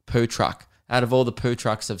weathered poo truck out of all the poo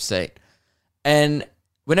trucks I've seen. And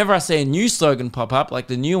whenever I see a new slogan pop up, like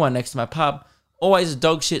the new one next to my pub, always a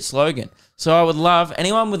dog shit slogan. So I would love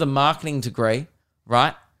anyone with a marketing degree,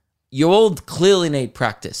 right? You all clearly need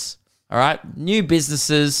practice, all right? New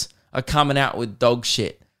businesses are coming out with dog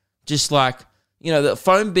shit. Just like, the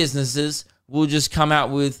phone businesses will just come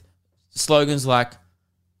out with slogans like,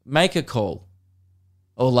 make a call,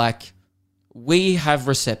 or like, we have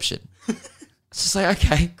reception. It's just like,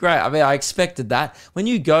 okay, great. I mean, I expected that. When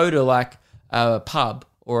you go to like a pub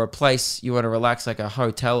or a place you want to relax, like a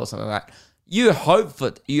hotel or something like that, you hope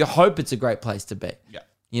it's a great place to be. Yeah.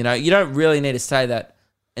 You don't really need to say that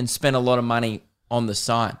and spend a lot of money on the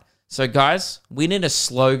sign. So guys, we need a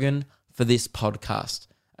slogan for this podcast.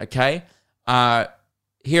 Okay?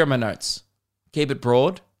 Here are my notes. Keep it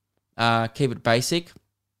broad. Keep it basic.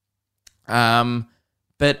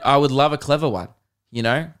 But I would love a clever one,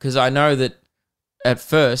 because I know that at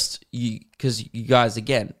first, because you guys,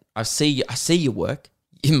 again, I see your work,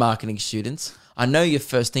 you marketing students. I know your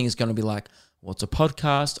first thing is going to be like, what's a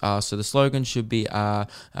podcast? So the slogan should be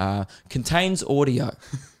contains audio.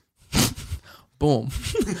 Boom.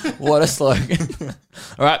 What a slogan.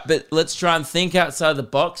 All right, but let's try and think outside the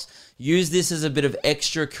box. Use this as a bit of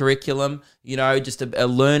extra curriculum, just a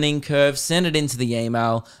learning curve. Send it into the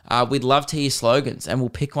email. We'd love to hear slogans, and we'll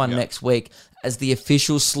pick one next week as the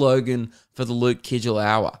official slogan for the Luke Kidgell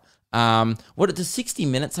Hour. What does 60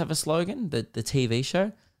 Minutes have a slogan? The TV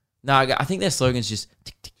show? No, I think their slogan's just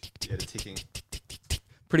tick, tick, tick, tick, tick, tick, tick, tick, tick, tick.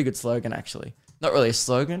 Pretty good slogan, actually. Not really a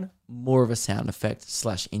slogan, more of a sound effect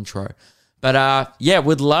 / intro. But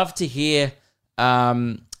we'd love to hear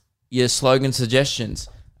your slogan suggestions.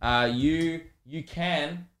 You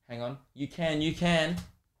can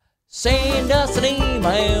send us an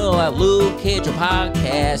email at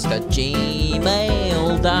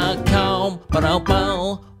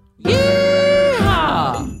lukekidgellpodcast@gmail.com.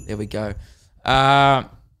 Yeah! There we go. I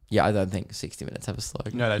don't think 60 Minutes have a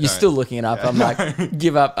slogan. No, they You're don't. still looking it up. Yeah. I'm like,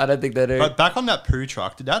 give up. I don't think they do. But back on that poo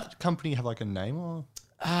truck, did that company have like a name or?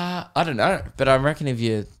 I don't know. But I reckon if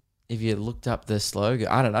you looked up the slogan,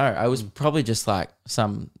 I don't know. It was probably just like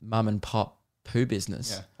some mum and pop poo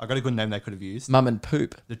business. Yeah, I got a good name they could have used. Mum and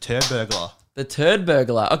poop. The Turd Burglar. The turd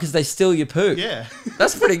burglar. Oh, because they steal your poo. Yeah.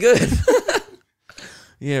 That's pretty good.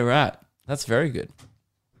 Yeah, right. That's very good.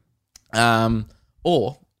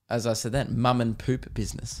 Or, as I said then, mum and poop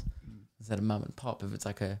business. Instead of mum and pop, if it's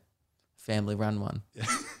like a family run one.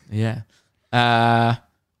 Yeah.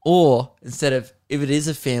 Or instead of, if it is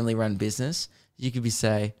a family run business, you could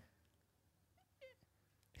say,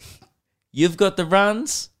 you've got the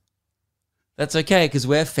runs. That's okay, because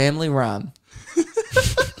we're family run.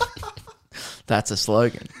 That's a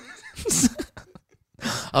slogan.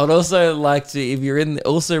 I would also like to, if you're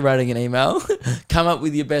also writing an email, come up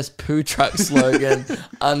with your best poo truck slogan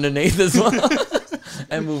underneath as well.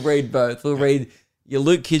 And we'll read both. We'll read your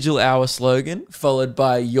Luke Kidgell hour slogan followed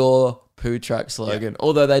by your poo truck slogan.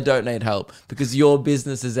 Although they don't need help because your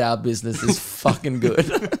business is our business is fucking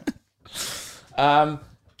good.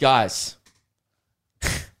 Guys.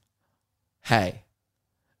 Hey.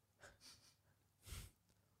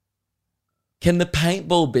 Can the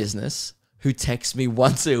paintball business who texts me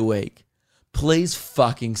once a week please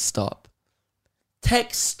fucking stop?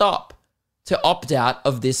 Text stop to opt out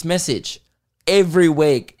of this message. Every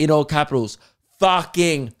week in all capitals.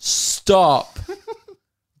 Fucking stop.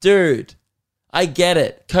 Dude, I get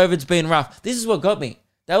it. COVID's been rough. This is what got me.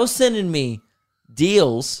 They were sending me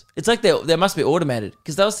deals. It's like they must be automated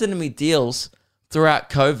because they were sending me deals throughout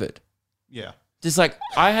COVID. Yeah. Just like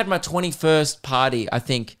I had my 21st party, I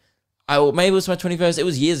think. Maybe it was my 21st. It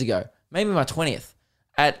was years ago. Maybe my 20th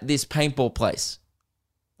at this paintball place.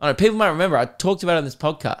 I don't know. People might remember. I talked about it on this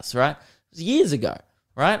podcast, right? It was years ago,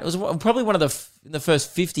 right? It was probably one of the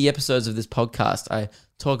first 50 episodes of this podcast. I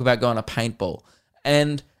talk about going to paintball.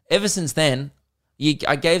 And ever since then,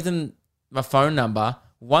 I gave them my phone number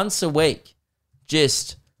once a week.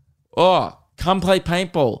 Just, come play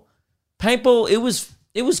paintball. Paintball,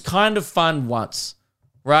 it was kind of fun once,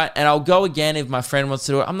 right? And I'll go again if my friend wants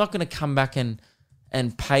to do it. I'm not going to come back and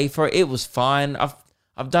pay for it. It was fine.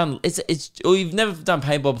 I've done you've never done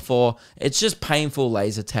paintball before. It's just painful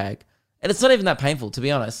laser tag, and it's not even that painful to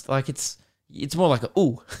be honest. Like it's more like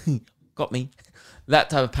got me,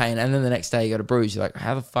 that type of pain. And then the next day you got a bruise. You're like,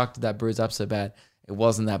 how the fuck did that bruise up so bad? It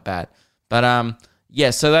wasn't that bad, but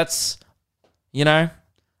yeah. So that's I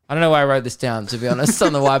don't know why I wrote this down, to be honest,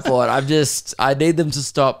 on the whiteboard. I need them to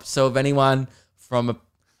stop. So if anyone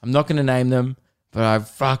I'm not going to name them, but I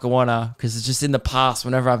fucking want to, because it's just in the past,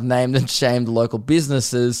 whenever I've named and shamed local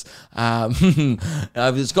businesses,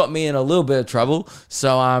 it's got me in a little bit of trouble.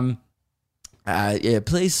 So, yeah,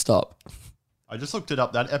 please stop. I just looked it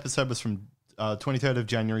up. That episode was from 23rd of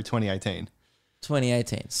January, 2018.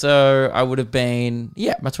 2018. So I would have been,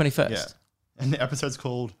 my 21st. Yeah. And the episode's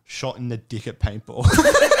called Shot in the Dick at Paintball.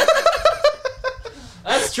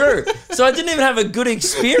 That's true. So I didn't even have a good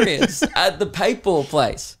experience at the paintball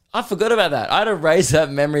place. I forgot about that. I had to erase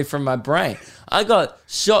that memory from my brain. I got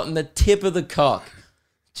shot in the tip of the cock.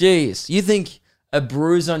 Jeez. You think a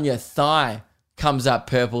bruise on your thigh comes up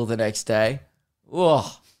purple the next day?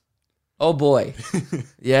 Oh boy.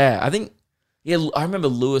 Yeah, I remember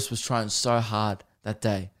Lewis was trying so hard that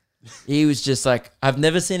day. He was just like, I've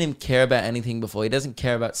never seen him care about anything before. He doesn't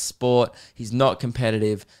care about sport. He's not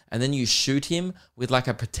competitive. And then you shoot him with like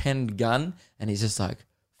a pretend gun and he's just like,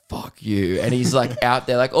 fuck you. And he's like out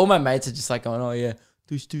there, like all my mates are just like going, oh yeah,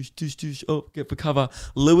 douche, douche, douche, douche. Oh, get for cover.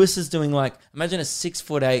 Lewis is doing like, imagine a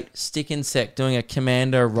 6'8" stick insect doing a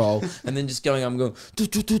commando roll and then just going, I'm going, do,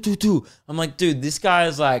 do, do, do, do. I'm like, dude, this guy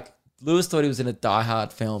is like, Lewis thought he was in a Die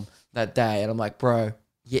Hard film that day. And I'm like, bro,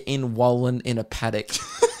 you're in Wallen in a paddock.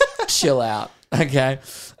 Chill out. Okay.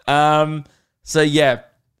 So yeah,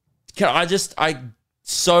 I'm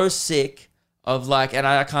so sick of like, and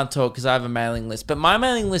I can't talk because I have a mailing list, but my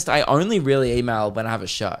mailing list, I only really email when I have a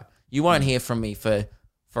show. You won't hear from me for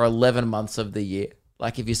 11 months of the year.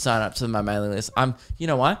 Like if you sign up to my mailing list, you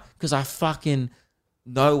know why? Because I fucking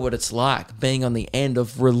know what it's like being on the end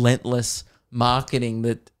of relentless marketing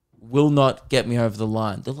that will not get me over the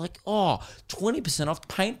line. They're like, 20% off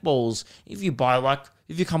paintballs if you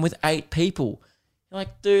come with 8 people. You're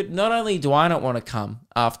like, dude, not only do I not want to come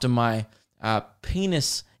after my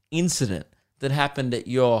penis incident that happened at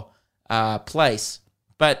your place,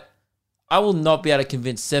 but I will not be able to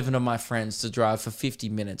convince 7 of my friends to drive for 50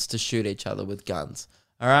 minutes to shoot each other with guns.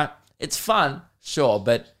 All right? It's fun, sure,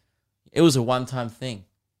 but it was a one-time thing.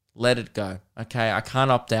 Let it go, okay? I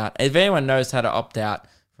can't opt out. If anyone knows how to opt out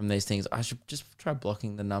from these things, I should just try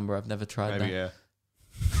blocking the number. I've never tried that. Yeah.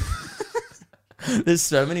 There's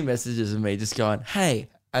so many messages of me just going, hey,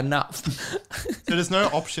 enough. So there's no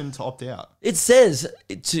option to opt out. It says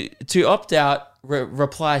to opt out,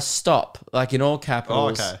 reply stop, like in all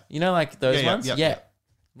capitals. Oh, okay. You know, like those ones? Yep. Yeah.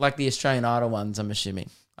 Like the Australian Idol ones, I'm assuming.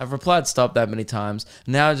 I've replied stop that many times.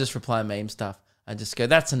 Now I just reply meme stuff. I just go,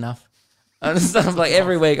 that's enough. And stuff like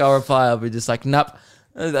every week I'll reply, I'll be just like, nope.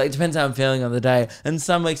 It depends how I'm feeling on the day. And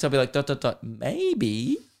some weeks I'll be like, ...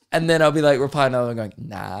 maybe. And then I'll be like, reply another one going,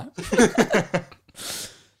 nah.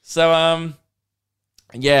 So,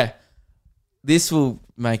 yeah, this will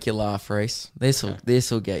make you laugh, Reese. This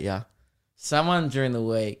will get you. Someone during the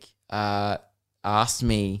week asked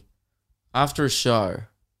me after a show,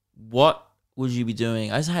 what would you be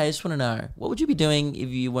doing? I said, hey, I just want to know, what would you be doing if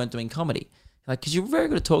you weren't doing comedy? like, because you're very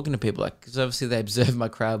good at talking to people, like, because obviously they observe my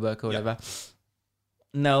crowd work or whatever.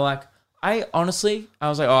 No, like, I was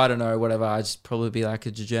like, oh, I don't know, whatever. I'd just probably be like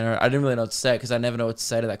a degenerate. I didn't really know what to say because I never know what to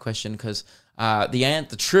say to that question because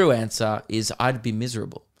the true answer is I'd be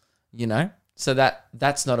miserable, you know? So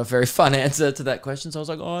that's not a very fun answer to that question. So I was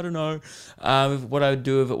like, oh, I don't know what I would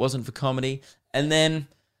do if it wasn't for comedy. And then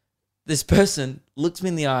this person looks me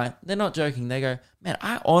in the eye. They're not joking. They go, man,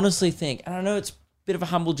 I honestly think, and I know it's a bit of a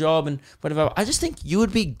humble job and whatever, I just think you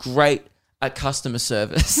would be great at customer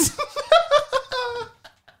service.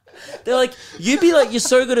 They're like, you're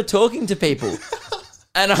so good at talking to people.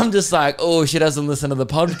 And I'm just like, oh, she doesn't listen to the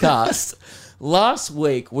podcast. Last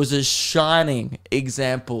week was a shining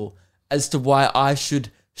example as to why I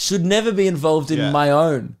should never be involved in my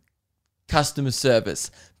own customer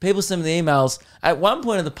service. People send me the emails. At one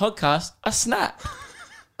point in the podcast, I snapped.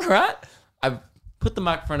 All right? I put the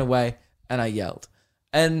microphone away and I yelled.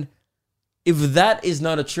 And if that is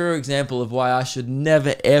not a true example of why I should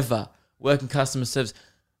never, ever work in customer service,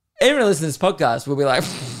 everyone listening to this podcast will be like,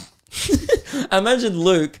 imagine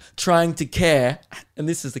Luke trying to care, and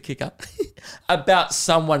this is the kicker, about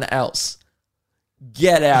someone else.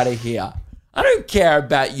 Get out of here. I don't care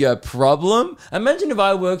about your problem. Imagine if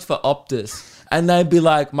I worked for Optus and they'd be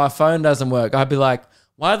like, my phone doesn't work. I'd be like,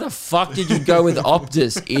 why the fuck did you go with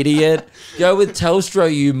Optus, idiot? Go with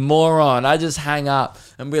Telstra, you moron. I just hang up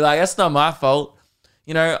and be like, that's not my fault.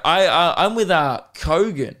 You know, I'm with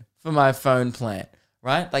Kogan for my phone plan,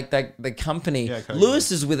 right? Like the company. Yeah,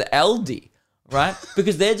 Lewis is with LD. Right?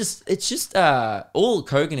 Because all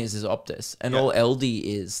Kogan is Optus and all LD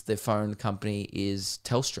is, their phone company is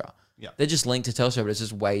Telstra. Yeah. They're just linked to Telstra, but it's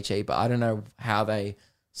just way cheaper. I don't know how they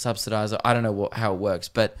subsidize it. I don't know how it works.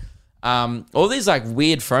 But all these like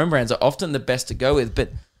weird phone brands are often the best to go with.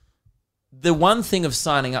 But the one thing of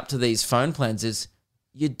signing up to these phone plans is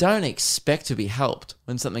you don't expect to be helped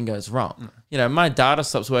when something goes wrong. Mm. You know, my data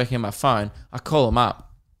stops working on my phone. I call them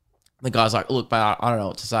up. The guy's like, look, mate, I don't know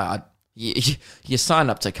what to say. You sign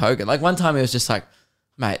up to Kogan. Like one time he was just like,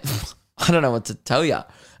 mate, I don't know what to tell you.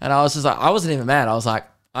 And I was just like, I wasn't even mad. I was like,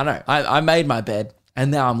 I know. I made my bed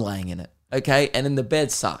and now I'm laying in it. Okay. And then the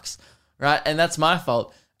bed sucks. Right. And that's my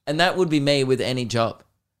fault. And that would be me with any job.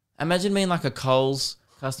 Imagine me in like a Coles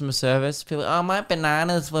customer service. People, oh, my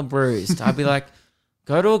bananas were bruised. I'd be like,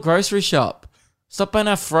 go to a grocery shop. Stop buying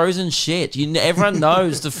our frozen shit. Everyone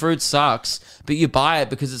knows the fruit sucks, but you buy it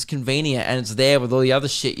because it's convenient and it's there with all the other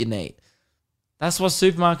shit you need. That's what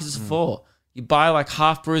supermarkets are for. You buy like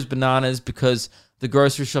half bruised bananas because the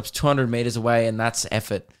grocery shop's 200 meters away and that's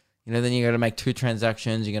effort. You know, then you got to make 2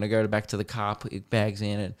 transactions. You're going to go back to the car, put your bags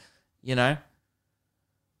in and, you know.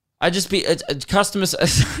 Customers,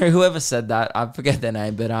 whoever said that, I forget their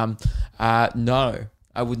name, but no,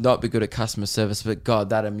 I would not be good at customer service, but God,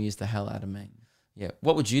 that amused the hell out of me. Yeah.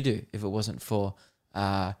 What would you do if it wasn't for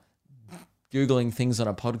Googling things on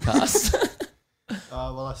a podcast?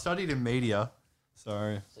 Well, I studied in media,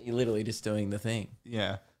 so you're literally just doing the thing.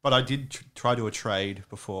 Yeah. But I did try to a trade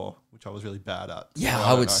before, which I was really bad at. Yeah, so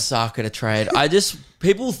I would suck at a trade. I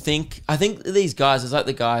think these guys, it's like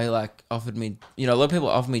the guy who like offered me, you know, a lot of people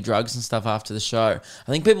offer me drugs and stuff after the show.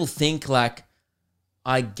 I think people think like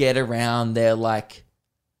I get around their like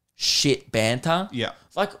shit banter. Yeah.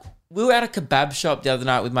 Like, we were at a kebab shop the other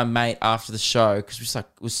night with my mate after the show because it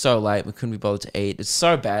was so late. We couldn't be bothered to eat. It's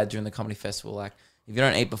so bad during the comedy festival. Like, if you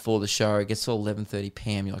don't eat before the show, it gets to 11:30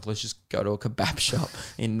 p.m. You're like, let's just go to a kebab shop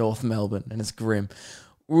in North Melbourne, and it's grim.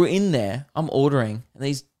 We're in there. I'm ordering, and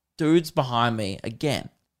these dudes behind me, again,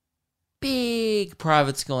 big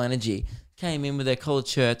private school energy, came in with their collared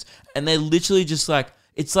shirts, and they're literally just like,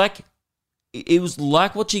 it was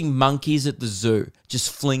like watching monkeys at the zoo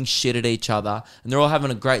just fling shit at each other, and they're all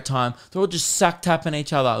having a great time. They're all just sack tapping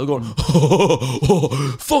each other. They're going, I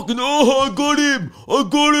got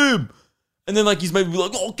him. And then like he's maybe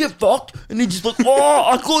like, oh, get fucked. And he's just like, oh,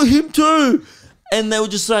 I got him too. And they were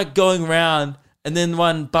just like going around, and then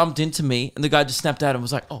one bumped into me, and the guy just snapped out and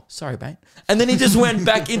was like, oh, sorry, mate. And then he just went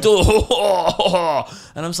back into,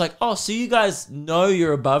 and I was like, oh, so you guys know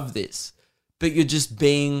you're above this, but you're just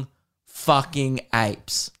being fucking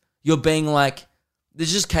apes. You're being like,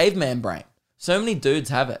 there's just caveman brain. So many dudes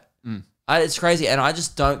have it. It's crazy, and I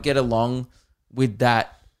just don't get along with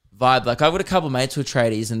that vibe. Like, I've got a couple of mates who are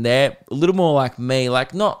tradies, and they're a little more like me.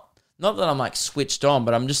 Like, not that I'm like switched on,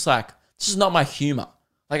 but I'm just like, this is not my humor.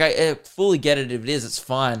 Like, I fully get it. If it is, it's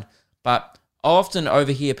fine. But I often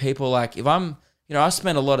overhear people like, if I'm, you know, I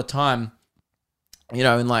spend a lot of time, you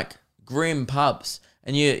know, in like grim pubs,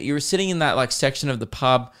 and you're sitting in that like section of the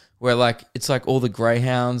pub where like it's like all the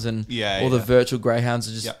greyhounds and the virtual greyhounds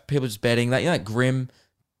are just people just betting that, you know, like grim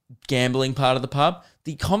gambling part of the pub,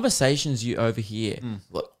 the conversations you overhear,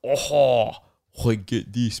 like, oh, I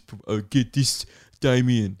get this,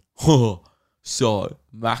 Damien. So,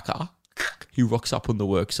 Macca, he rocks up on the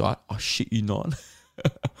work site. I shit you not.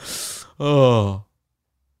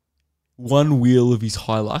 One wheel of his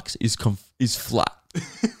Hilux is flat,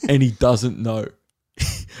 and he doesn't know.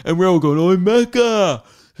 And we're all going, "Oh, Macca,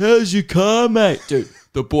 how's your car, mate?" Dude,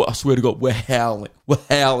 the boy, I swear to God, we're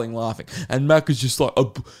howling, laughing. And Macca's just like,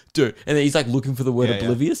 dude, and then he's like looking for the word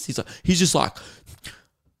oblivious. Yeah. He's just like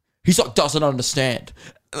doesn't understand.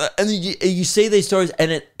 And you see these stories,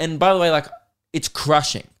 and by the way, like, it's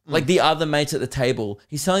crushing. Like, the other mates at the table,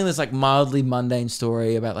 he's telling this like mildly mundane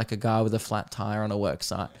story about like a guy with a flat tire on a work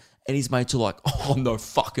site. And his mates are like, "Oh, no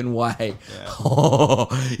fucking way." Yeah. Oh,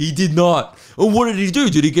 he did not. Oh, what did he do?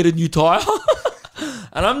 Did he get a new tire?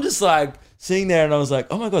 And I'm just like sitting there and I was like,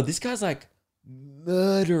 oh my God, this guy's like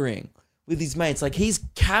murdering with his mates. Like, he's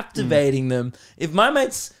captivating them. If my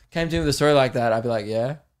mates came to me with a story like that, I'd be like,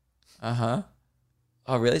 yeah. Uh-huh.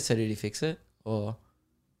 Oh, really? So did he fix it? Or,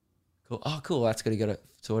 cool. Oh, cool. That's good. He got it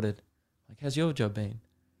sorted. Like, how's your job been?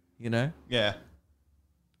 You know? Yeah.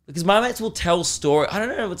 Because my mates will tell stories. I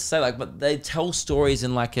don't know what to say, like, but they tell stories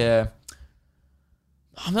in like a...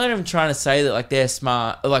 I'm not even trying to say that like they're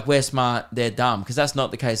smart, like we're smart, they're dumb, because that's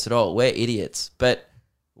not the case at all. We're idiots. But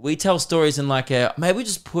we tell stories in like a... Maybe we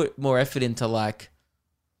just put more effort into like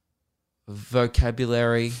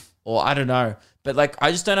vocabulary, or I don't know. But like,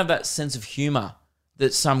 I just don't have that sense of humor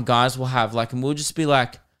that some guys will have. Like, and we'll just be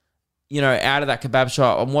like, you know, out of that kebab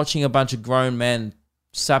shop, I'm watching a bunch of grown men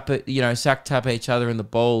sack tap each other in the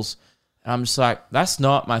balls. And I'm just like, that's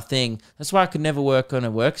not my thing. That's why I could never work on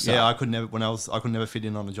a work site. Yeah, I could never fit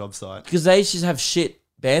in on a job site. Because they just have shit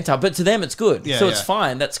banter. But to them, it's good. Yeah, so it's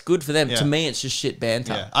fine. That's good for them. Yeah. To me, it's just shit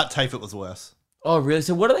banter. Yeah, at TAFE it was worse. Oh, really?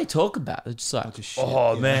 So what do they talk about? They're just like,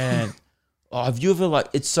 shit, man. Oh, have you ever like,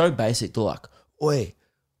 it's so basic. They're like, oi,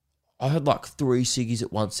 I had like 3 ciggies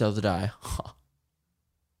at once the other day.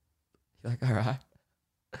 You're like, all right.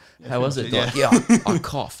 How was it? Like, I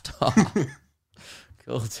coughed.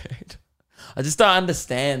 Cool, dude. I just don't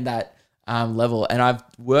understand that level. And I've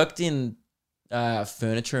worked in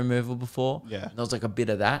furniture removal before. Yeah. And there was like a bit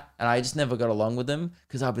of that. And I just never got along with them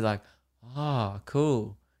because I'd be like, oh,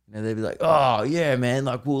 cool. You know, they'd be like, oh, yeah, man.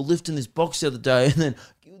 Like, we were lifting this box the other day and then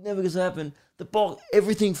it never gonna happen. The box,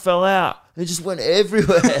 everything fell out. It just went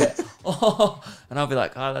everywhere. And I'll be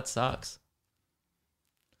like, oh, that sucks.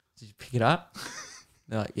 Did you pick it up?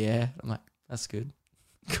 They're like, yeah. I'm like, that's good.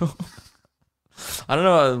 Cool. I don't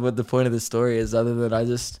know what the point of this story is other than I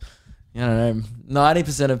just, you know,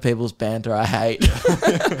 90% of people's banter I hate.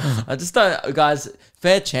 I just don't, guys,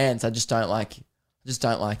 fair chance. I just don't like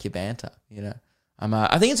your banter, you know.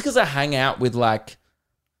 I think it's because I hang out with like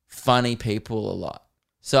funny people a lot.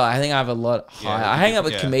 So I think I have a lot higher. I hang out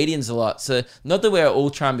with comedians a lot. So not that we're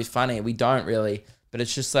all trying to be funny. We don't really. But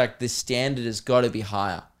it's just like the standard has got to be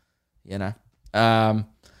higher, you know.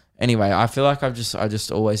 Anyway, I feel like I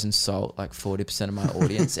just always insult like 40% of my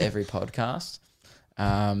audience every podcast.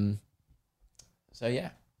 So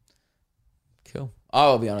yeah, cool.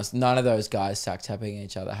 I'll be honest, none of those guys sack tapping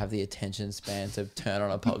each other have the attention span to turn on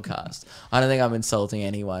a podcast. I don't think I'm insulting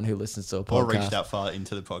anyone who listens to a podcast. Or reached that far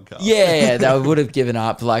into the podcast. Yeah, they would have given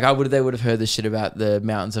up. Like they would have heard the shit about the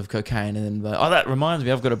mountains of cocaine and then like, oh, that reminds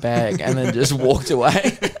me, I've got a bag, and then just walked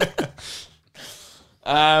away.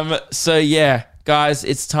 So yeah, guys,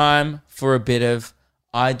 it's time for a bit of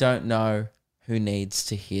I don't know who needs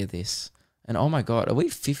to hear this. And oh my God, are we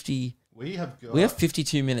 50? We have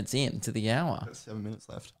 52 minutes in to the hour. Got 7 minutes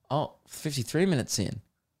left. Oh, 53 minutes in.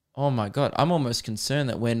 Oh my God. I'm almost concerned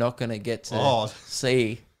that we're not going to get to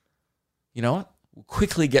see. You know what? We'll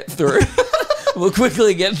quickly get through. We'll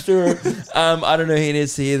quickly get through. I don't know who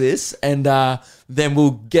needs to hear this. And then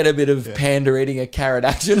we'll get a bit of panda eating a carrot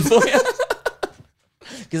action for you.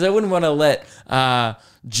 Because I wouldn't want to let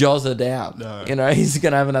Jozza down. No. You know, he's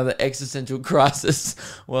going to have another existential crisis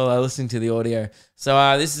while listening to the audio.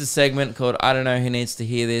 So this is a segment called I Don't Know Who Needs to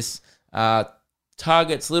Hear This.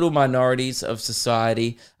 Targets little minorities of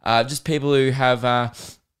society. Just people who have,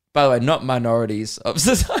 by the way, not minorities of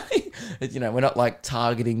society. You know, we're not like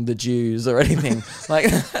targeting the Jews or anything. Like,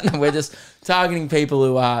 no, we're just targeting people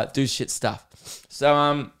who do shit stuff.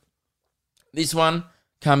 So this one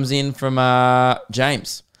comes in from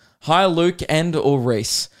James. Hi, Luke and or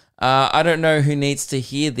Reese. I don't know who needs to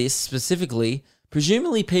hear this specifically.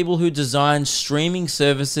 Presumably people who design streaming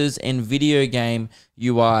services and video game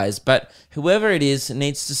UIs. But whoever it is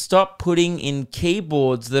needs to stop putting in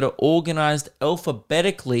keyboards that are organized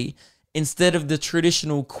alphabetically instead of the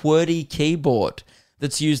traditional QWERTY keyboard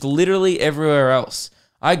that's used literally everywhere else.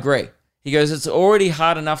 I agree. He goes, it's already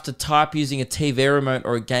hard enough to type using a TV remote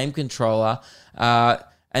or a game controller,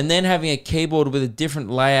 and then having a keyboard with a different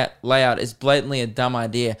layout is blatantly a dumb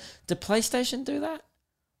idea. Did PlayStation do that?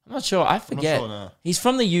 I'm not sure. I forget. I'm not sure, no. He's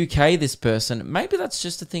from the UK, this person. Maybe that's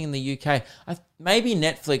just a thing in the UK. Maybe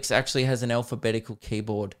Netflix actually has an alphabetical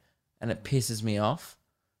keyboard, and it pisses me off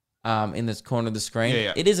in this corner of the screen.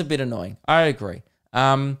 Yeah. It is a bit annoying. I agree.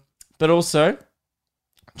 But also,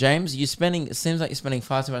 James, it seems like you're spending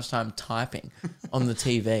far too much time typing on the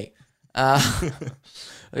TV.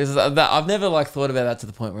 Because I've never thought about that to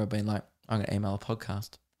the point where I've been like, I'm going to email a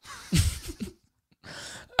podcast.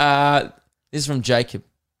 This is from Jacob.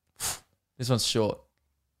 This one's short.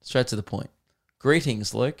 Straight to the point.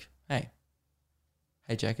 Greetings, Luke. Hey,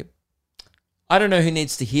 Jacob. I don't know who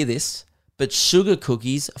needs to hear this, but sugar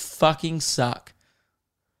cookies fucking suck.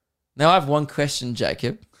 Now I have one question,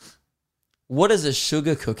 Jacob. What is a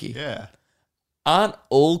sugar cookie? Yeah. Aren't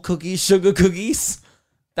all cookies sugar cookies?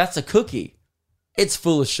 That's a cookie. It's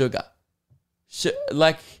full of sugar. Is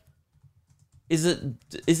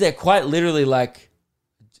there quite literally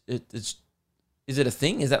is it a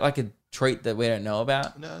thing? Is that like a treat that we don't know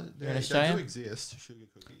about? No, in they Australia? do exist, sugar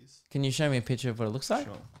cookies. Can you show me a picture of what it looks like?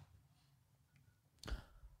 Sure.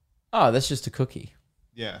 Oh, that's just a cookie.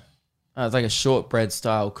 Yeah. Oh, it's like a shortbread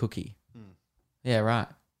style cookie. Yeah, right.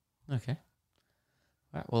 Okay.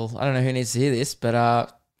 Right, well, I don't know who needs to hear this,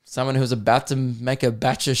 but someone who's about to make a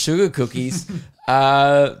batch of sugar cookies,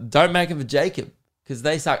 don't make them for Jacob because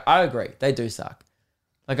they suck. I agree. They do suck.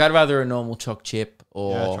 I'd rather a normal choc chip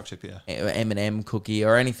or M&M cookie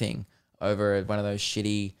or anything over one of those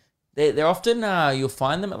shitty. They're often, you'll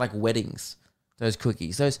find them at weddings, those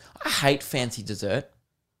cookies. I hate fancy dessert.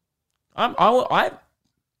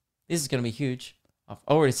 This is going to be huge. I've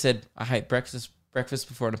already said I hate breakfast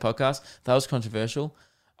before in a podcast. That was controversial.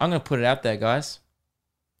 I'm going to put it out there, guys.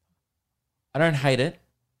 I don't hate it,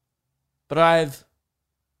 but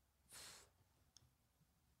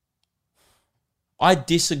I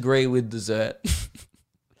disagree with dessert.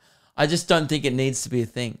 I just don't think it needs to be a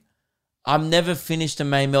thing. I've never finished a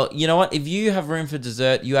main meal. You know what? If you have room for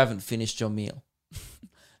dessert, you haven't finished your meal.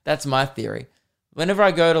 That's my theory. Whenever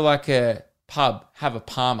I go to a pub, have a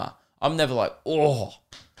Parma, I'm never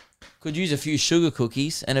could use a few sugar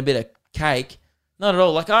cookies and a bit of cake. Not at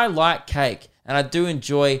all. I like cake and I do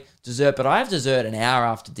enjoy dessert, but I have dessert an hour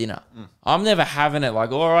after dinner. I'm never having it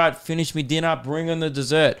all right, finish me dinner, bring on the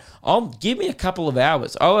dessert. Give me a couple of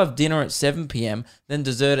hours. I'll have dinner at 7 p.m., then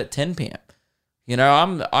dessert at 10 p.m.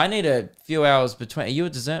 I need a few hours between. Are you a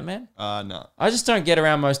dessert man? No. I just don't get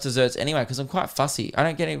around most desserts anyway because I'm quite fussy. I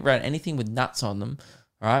don't get around anything with nuts on them,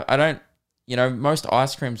 right? I don't, most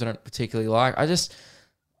ice creams I don't particularly like. I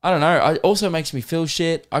don't know. It also makes me feel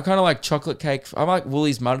shit. I kind of like chocolate cake. I like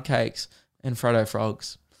Woolies mud cakes and Frodo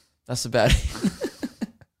frogs. That's about it.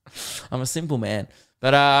 I'm a simple man.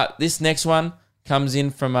 But this next one comes in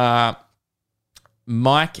from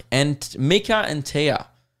Mike and Mika and Tia.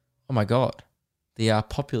 Oh my God. The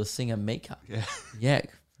popular singer Mika. Yeah. Yeah.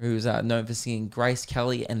 Who's known for singing Grace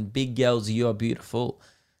Kelly and Big Girls You Are Beautiful.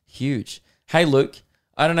 Huge. Hey, Luke.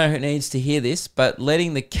 I don't know who needs to hear this, but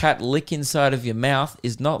letting the cat lick inside of your mouth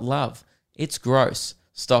is not love. It's gross.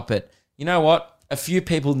 Stop it. You know what? A few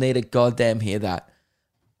people need to goddamn hear that.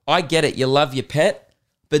 I get it. You love your pet,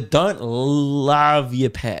 but don't love your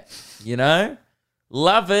pet.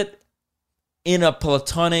 Love it in a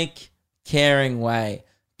platonic, caring way.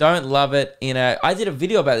 Don't love it I did a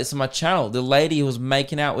video about this on my channel. The lady who was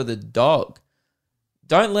making out with a dog.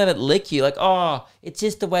 Don't let it lick you. It's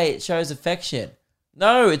just the way it shows affection.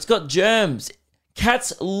 No, it's got germs.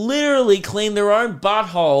 Cats literally clean their own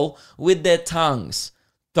butthole with their tongues.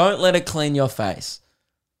 Don't let it clean your face.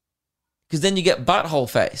 Because then you get butthole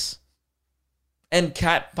face. And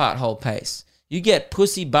cat butthole face. You get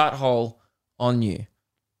pussy butthole on you.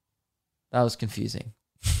 That was confusing.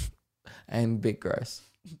 And a bit gross.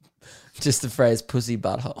 Just the phrase pussy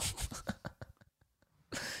butthole.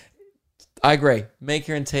 I agree.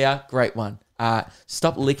 Mika and Tia, great one.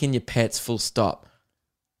 Stop licking your pets, full stop.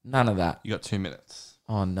 None of that. You got 2 minutes.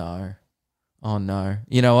 Oh, no. Oh, no.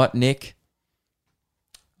 You know what, Nick?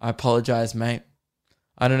 I apologize, mate.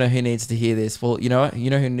 I don't know who needs to hear this. Well, you know what? You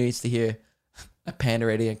know who needs to hear a panda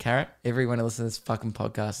eating a carrot? Everyone who listens to this fucking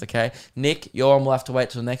podcast, okay? Nick, you're on. We'll have to wait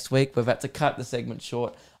till next week. We've had to cut the segment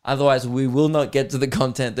short. Otherwise, we will not get to the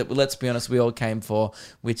content that, let's be honest, we all came for,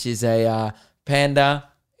 which is a panda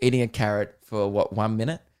eating a carrot for, 1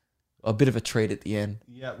 minute? a bit of a treat at the end.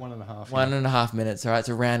 Yeah, 1.5. 1.5 minutes, all right,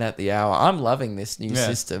 to round out the hour. I'm loving this new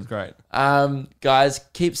system. Great. Guys,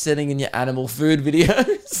 keep sending in your animal food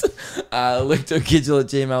videos.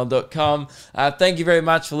 LukeKidgell@gmail.com. Thank you very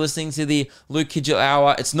much for listening to the Luke Kidgell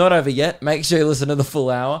Hour. It's not over yet. Make sure you listen to the full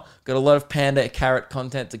hour. Got a lot of panda carrot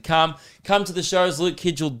content to come. Come to the shows,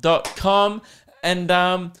 lukekidgell.com.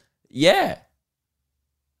 And, yeah.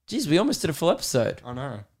 Jeez, we almost did a full episode. I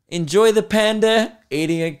know. Enjoy the panda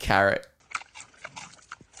eating a carrot.